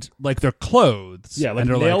 and like their clothes. Yeah, like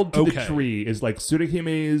nailed to the tree is like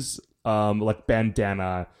Tsuruhime's like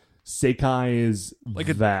bandana, Seikai's like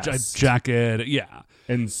vest, a jacket, yeah,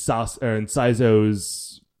 and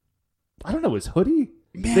Saizo's, I don't know, his hoodie.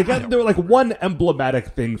 Man, they were like one emblematic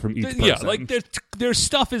thing from each person. Yeah, like their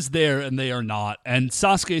stuff is there and they are not. And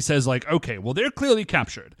Sasuke says like, okay, well, they're clearly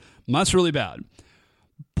captured. That's really bad.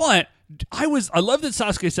 But I love that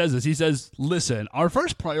Sasuke says this. He says, listen, our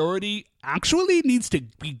first priority actually needs to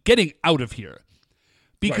be getting out of here.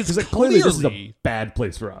 Because like, clearly this is a bad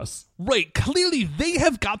place for us. Right. Clearly they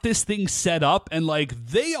have got this thing set up and like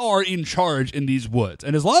they are in charge in these woods.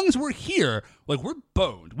 And as long as we're here, like we're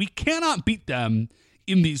boned. We cannot beat them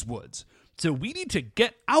in these woods. So we need to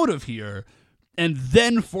get out of here and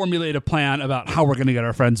then formulate a plan about how we're going to get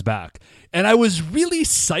our friends back. And I was really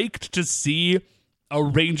psyched to see a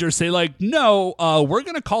ranger say like, no, we're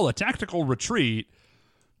going to call a tactical retreat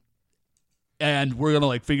and we're going to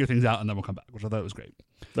like figure things out and then we'll come back, which I thought was great.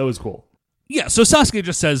 That was cool. Yeah, so Sasuke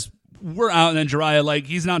just says, we're out, and then Jiraiya, like,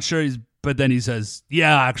 he's not sure, but then he says,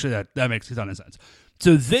 yeah, actually, that makes a ton of sense.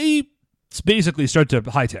 So they basically start to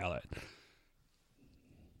hightail it.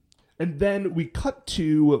 And then we cut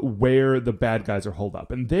to where the bad guys are holed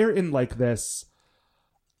up, and they're in, like, this,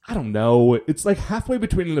 I don't know, it's like halfway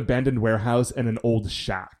between an abandoned warehouse and an old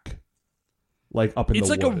shack. Like, up in the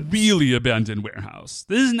woods. It's like a really abandoned warehouse.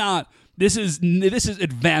 This is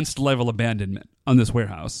advanced level abandonment on this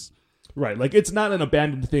warehouse. Right, like it's not an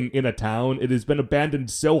abandoned thing in a town. It has been abandoned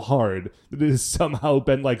so hard that it has somehow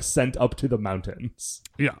been like sent up to the mountains.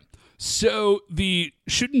 Yeah. So the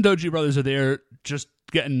Shutendoji brothers are there just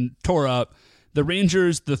getting tore up. The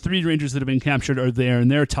Rangers, the 3 Rangers that have been captured are there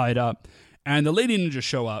and they're tied up. And the Lady Ninjas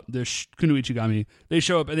show up, the Kunoichigami. They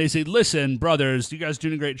show up and they say, listen, brothers, you guys are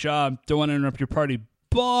doing a great job. Don't want to interrupt your party,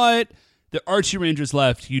 but there are 2 Rangers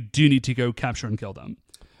left. You do need to go capture and kill them.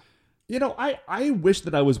 You know, I wish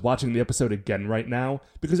that I was watching the episode again right now,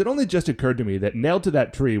 because it only just occurred to me that nailed to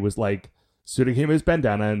that tree was like Tsuruhime's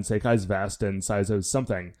bandana and Seikai's vest and Saizo's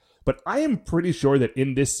something. But I am pretty sure that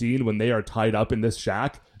in this scene, when they are tied up in this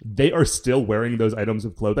shack, they are still wearing those items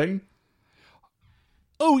of clothing.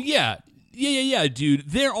 Oh, yeah. Yeah, dude.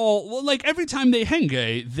 They're all, well, like, every time they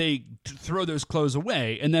henge, they throw those clothes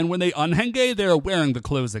away. And then when they unhenge, they're wearing the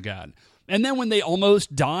clothes again. And then when they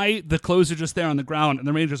almost die, the clothes are just there on the ground and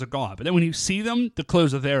the Rangers are gone. But then when you see them, the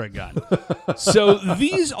clothes are there again. So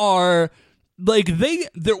these are, like,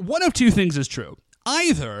 they're one of 2 things is true.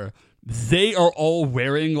 Either they are all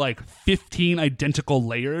wearing, like, 15 identical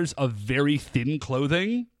layers of very thin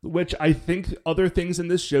clothing. Which I think other things in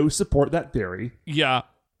this show support that theory. Yeah.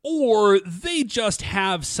 Or they just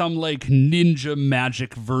have some, like, ninja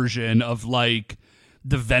magic version of, like,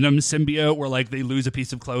 the Venom symbiote where, like, they lose a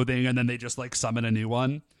piece of clothing and then they just, like, summon a new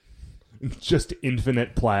one. Just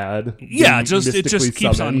infinite plaid. Yeah, it just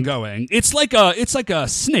keeps summoned. on going. It's like a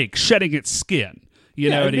snake shedding its skin. You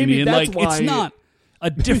know what I mean? Like, it's not a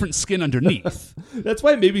different skin underneath. That's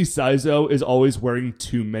why maybe Saizo is always wearing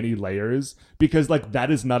too many layers, because, like, that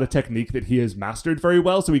is not a technique that he has mastered very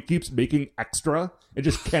well, so he keeps making extra and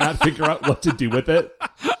just cannot figure out what to do with it.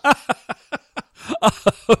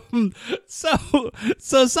 So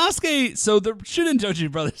Sasuke, so the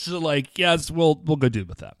Shutendoji brothers are like, yes, we'll go do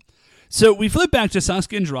with that. So we flip back to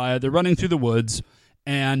Sasuke and Jiraiya. They're running through the woods,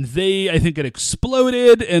 and they, I think, get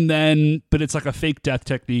exploded, but it's like a fake death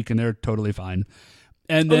technique, and they're totally fine.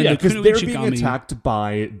 And then because they're being attacked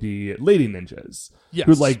by the Lady Ninjas, yes,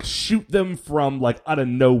 who like shoot them from like out of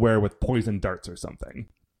nowhere with poison darts or something.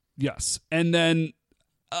 Yes, and then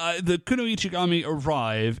the Kunoichigami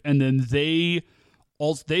arrive, and then they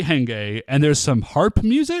henge, and there's some harp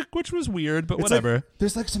music, which was weird, but whatever. Like,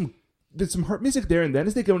 there's some harp music there, and then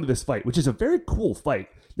as they go into this fight, which is a very cool fight,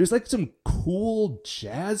 there's like some cool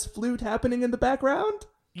jazz flute happening in the background.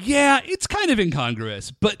 Yeah, it's kind of incongruous,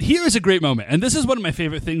 but here is a great moment, and this is one of my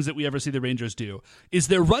favorite things that we ever see the Rangers do, is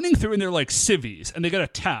they're running through and they're like civvies, and they get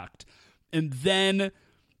attacked, and then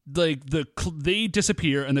like they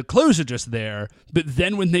disappear and the clothes are just there, but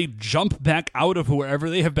then when they jump back out of wherever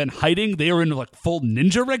they have been hiding, they are in like full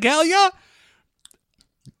ninja regalia.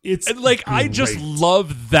 It's like great. I just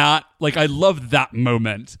love that. Like, I love that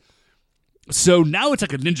moment. So now it's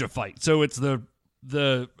like a ninja fight. So it's the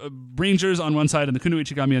Rangers on one side and the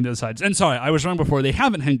Kunoichigami on the other side. And sorry, I was wrong before. They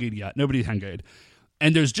haven't henged yet. Nobody's henged.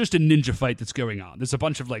 And there's just a ninja fight that's going on. There's a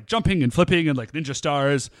bunch of like jumping and flipping and like ninja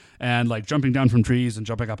stars and like jumping down from trees and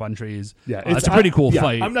jumping up on trees. Yeah, it's a pretty cool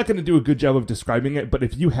fight. I'm not going to do a good job of describing it, but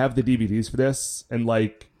if you have the DVDs for this and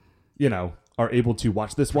like, you know, are able to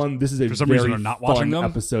watch this one, this is a very fun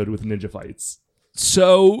episode with ninja fights.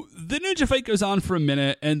 So the ninja fight goes on for a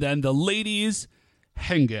minute, and then the ladies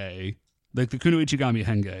henge, like the Kunoichigami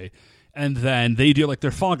henge, and then they do like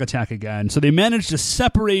their fog attack again. So they manage to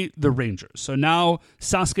separate the Rangers. So now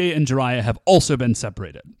Sasuke and Jiraiya have also been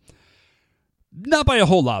separated. Not by a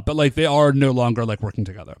whole lot, but like they are no longer like working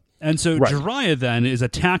together. And so Jiraiya then is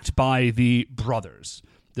attacked by the brothers,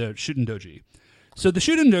 the Shutendoji. So the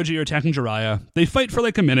Shuden Doji are attacking Jiraiya. They fight for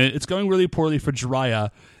like a minute. It's going really poorly for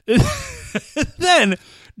Jiraiya. Then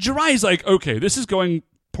Jiraiya's like, okay, this is going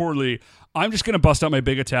poorly. I'm just going to bust out my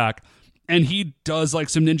big attack. And he does like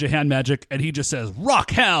some ninja hand magic, and he just says,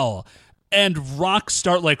 rock hell! And rocks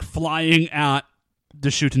start like flying at the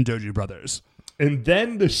Shuten Doji brothers. And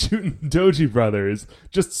then the Shuten Doji brothers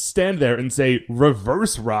just stand there and say,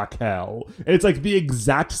 reverse rock hell. And it's like the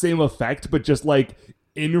exact same effect, but just like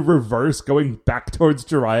in reverse going back towards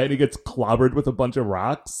Jiraiya, and he gets clobbered with a bunch of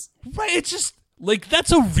rocks. Right, it's just like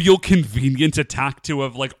that's a real convenient attack to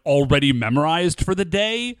have like already memorized for the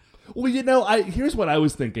day. Well, here's what I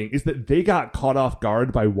was thinking, is that they got caught off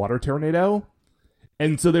guard by Water Tornado.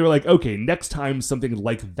 And so they were like, okay, next time something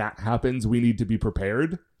like that happens, we need to be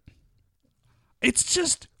prepared. It's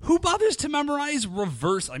just, who bothers to memorize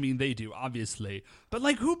reverse? I mean, they do, obviously. But,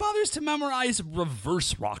 like, who bothers to memorize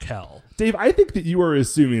reverse rock hell? Dave, I think that you are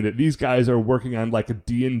assuming that these guys are working on, like, a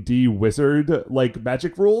D&D wizard, like,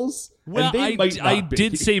 magic rules. Well, and I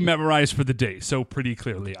did say memorize for the day, so pretty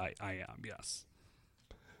clearly I am, yes.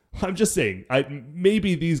 I'm just saying,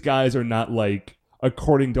 maybe these guys are not, like,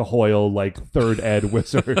 according to Hoyle, like, third ed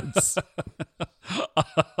wizards.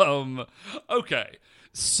 Okay,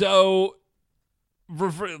 so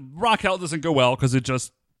rock held doesn't go well because it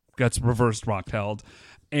just gets reversed rock held.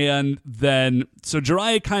 And then, so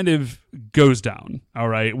Jiraiya kind of goes down, all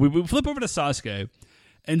right? We flip over to Sasuke,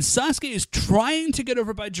 and Sasuke is trying to get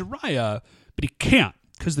over by Jiraiya, but he can't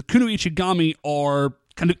because the Kuno Ichigami are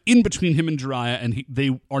kind of in between him and Jiraiya, and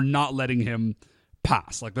they are not letting him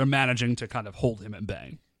pass. Like, they're managing to kind of hold him at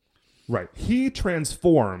bay. Right. He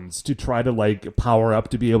transforms to try to, like, power up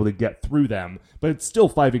to be able to get through them, but it's still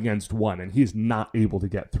 5 against 1, and he's not able to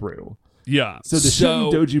get through. Yeah. So the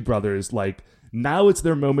Shuten Doji brothers, like, now it's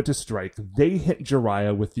their moment to strike. They hit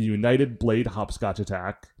Jiraiya with the United Blade Hopscotch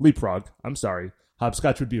attack. Leapfrog. I'm sorry.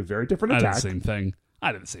 Hopscotch would be a very different attack. I did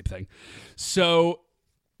the same thing. So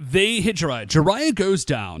they hit Jiraiya. Jiraiya goes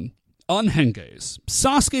down on Henge's.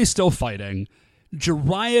 Sasuke's still fighting.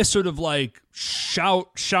 Jiraiya sort of like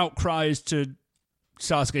shout cries to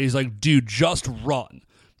Sasuke. He's like, dude, just run.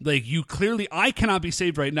 Like, you clearly, I cannot be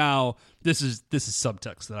saved right now. This is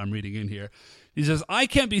subtext that I'm reading in here. He says, I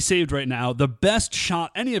can't be saved right now. The best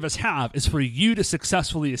shot any of us have is for you to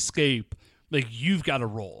successfully escape. Like, you've got to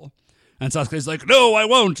roll. And Sasuke's like, no, I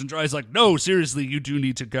won't. And Jiraiya's like, no, seriously, you do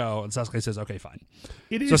need to go. And Sasuke says, okay, fine.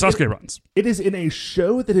 So Sasuke runs. It is in a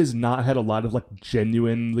show that has not had a lot of, like,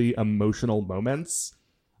 genuinely emotional moments,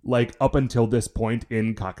 like, up until this point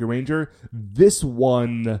in Kakuranger. This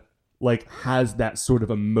one, like, has that sort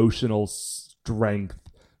of emotional strength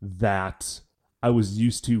that I was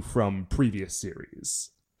used to from previous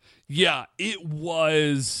series. Yeah, it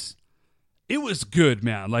was good,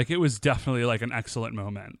 man. Like, it was definitely, like, an excellent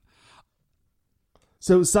moment.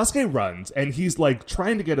 So Sasuke runs, and he's, like,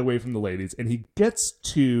 trying to get away from the ladies, and he gets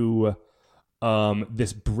to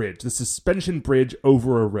this bridge, the suspension bridge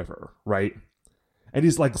over a river, right? And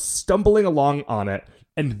he's, like, stumbling along on it,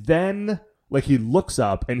 and then, like, he looks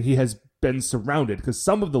up, and he has been surrounded, because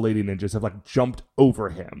some of the lady ninjas have, like, jumped over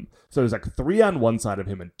him. So there's, like, 3 on one side of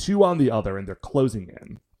him and 2 on the other, and they're closing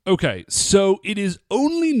in. Okay, so it is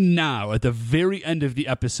only now, at the very end of the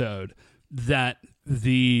episode, that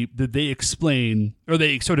they explain, or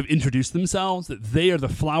they sort of introduce themselves, that they are the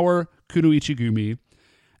Flower Kuno Ichigumi.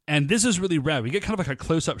 And this is really rare. We get kind of like a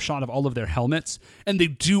close-up shot of all of their helmets, and they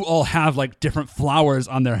do all have like different flowers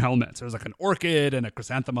on their helmets. There's like an orchid and a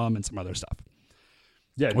chrysanthemum and some other stuff.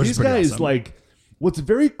 Yeah, these guys, awesome. Like, what's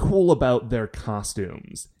very cool about their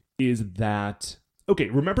costumes is that, okay,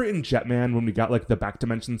 remember in Jetman when we got like the back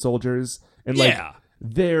dimension soldiers? And like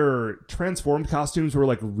their transformed costumes were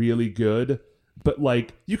like really good. But,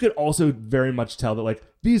 like, you could also very much tell that, like,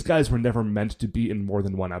 these guys were never meant to be in more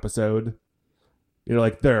than one episode. You know,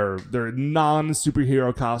 like, their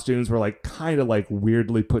non-superhero costumes were, like, kind of, like,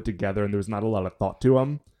 weirdly put together, and there was not a lot of thought to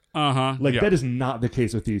them. Like, that is not the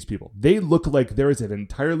case with these people. They look like there is an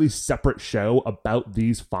entirely separate show about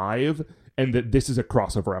these 5, and that this is a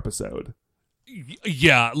crossover episode.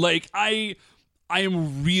 Yeah, like, I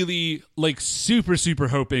am really, like, super, super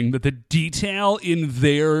hoping that the detail in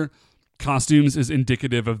their costumes is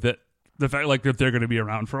indicative of the fact like that they're going to be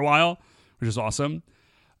around for a while, which is awesome.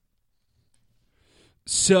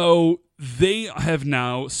 So they have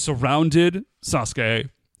now surrounded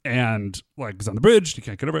Sasuke and like is on the bridge. He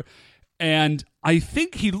can't get over. And I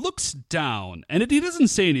think he looks down and he doesn't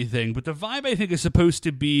say anything, but the vibe I think is supposed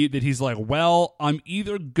to be that he's like, well, I'm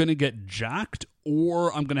either going to get jacked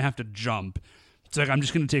or I'm going to have to jump. It's like, I'm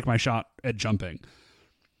just going to take my shot at jumping.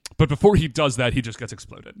 But before he does that, he just gets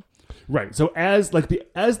exploded. Right. So as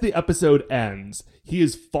the episode ends, he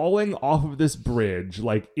is falling off of this bridge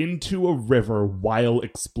like into a river while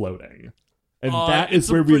exploding. And that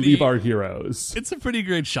is where we leave our heroes. It's a pretty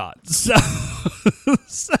great shot. So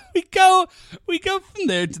we go from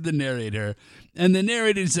there to the narrator, and the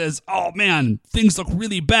narrator says, "Oh man, things look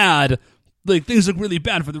really bad. Like things look really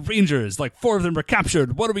bad for the Rangers. Like 4 of them were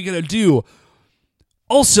captured. What are we gonna do?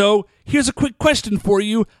 Also, here's a quick question for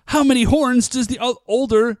you. How many horns does the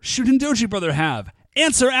older Shutendoji brother have?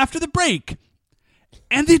 Answer after the break."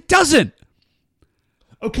 And it doesn't.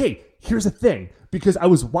 Okay, here's the thing. Because I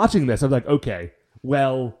was watching this, I'm like, okay,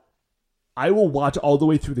 well, I will watch all the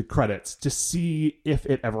way through the credits to see if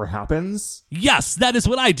it ever happens. Yes, that is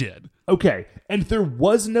what I did. Okay, and there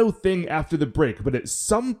was no thing after the break, but at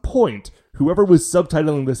some point, whoever was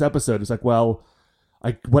subtitling this episode was like, well,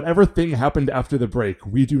 whatever thing happened after the break,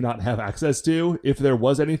 we do not have access to, if there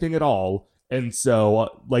was anything at all. And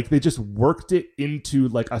so, they just worked it into, a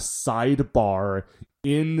sidebar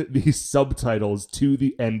in the subtitles to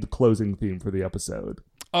the end closing theme for the episode.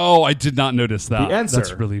 Oh, I did not notice that. The answer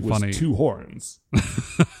That's really was funny. 2 horns.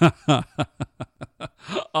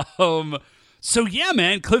 So yeah,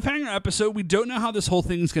 man, cliffhanger episode. We don't know how this whole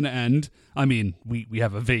thing's going to end. I mean, we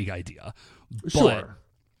have a vague idea. Sure.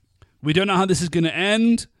 We don't know how this is going to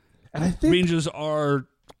end. And I think Rangers are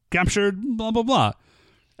captured, blah, blah, blah.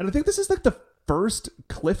 And I think this is the first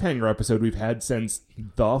cliffhanger episode we've had since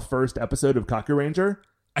the first episode of Kaku Ranger.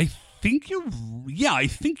 I think you're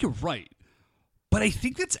right. But I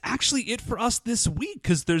think that's actually it for us this week,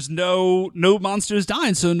 because there's no monsters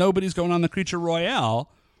dying, so nobody's going on the Creature Royale.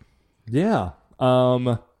 Yeah.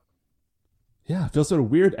 Yeah, it feels sort of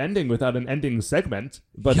weird ending without an ending segment.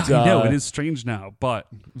 But yeah, I know, it is strange now, but...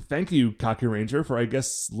 Thank you, Kaku Ranger, for, I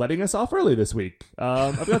guess, letting us off early this week.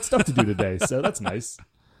 I've got stuff to do today, so that's nice.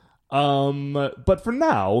 But for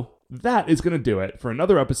now, that is going to do it for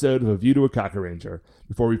another episode of A View to a Kaku Ranger.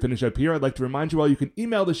 Before we finish up here, I'd like to remind you all you can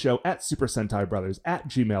email the show at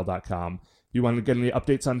supersentaibrothers@gmail.com. If you want to get any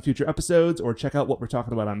updates on future episodes or check out what we're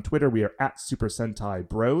talking about on Twitter, we are at Super Sentai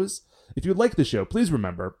Bros. If you like the show, please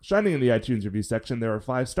remember, shining in the iTunes review section, there are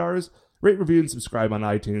 5 stars. Rate, review, and subscribe on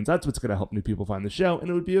iTunes. That's what's going to help new people find the show, and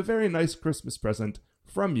it would be a very nice Christmas present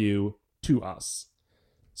from you to us.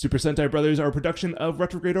 Super Sentai Brothers are a production of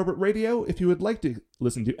Retrograde Orbit Radio. If you would like to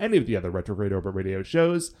listen to any of the other Retrograde Orbit Radio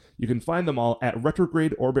shows, you can find them all at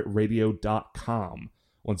retrogradeorbitradio.com.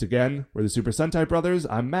 Once again, we're the Super Sentai Brothers.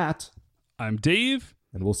 I'm Matt. I'm Dave.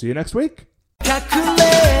 And we'll see you next week. Kaku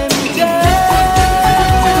Ranger.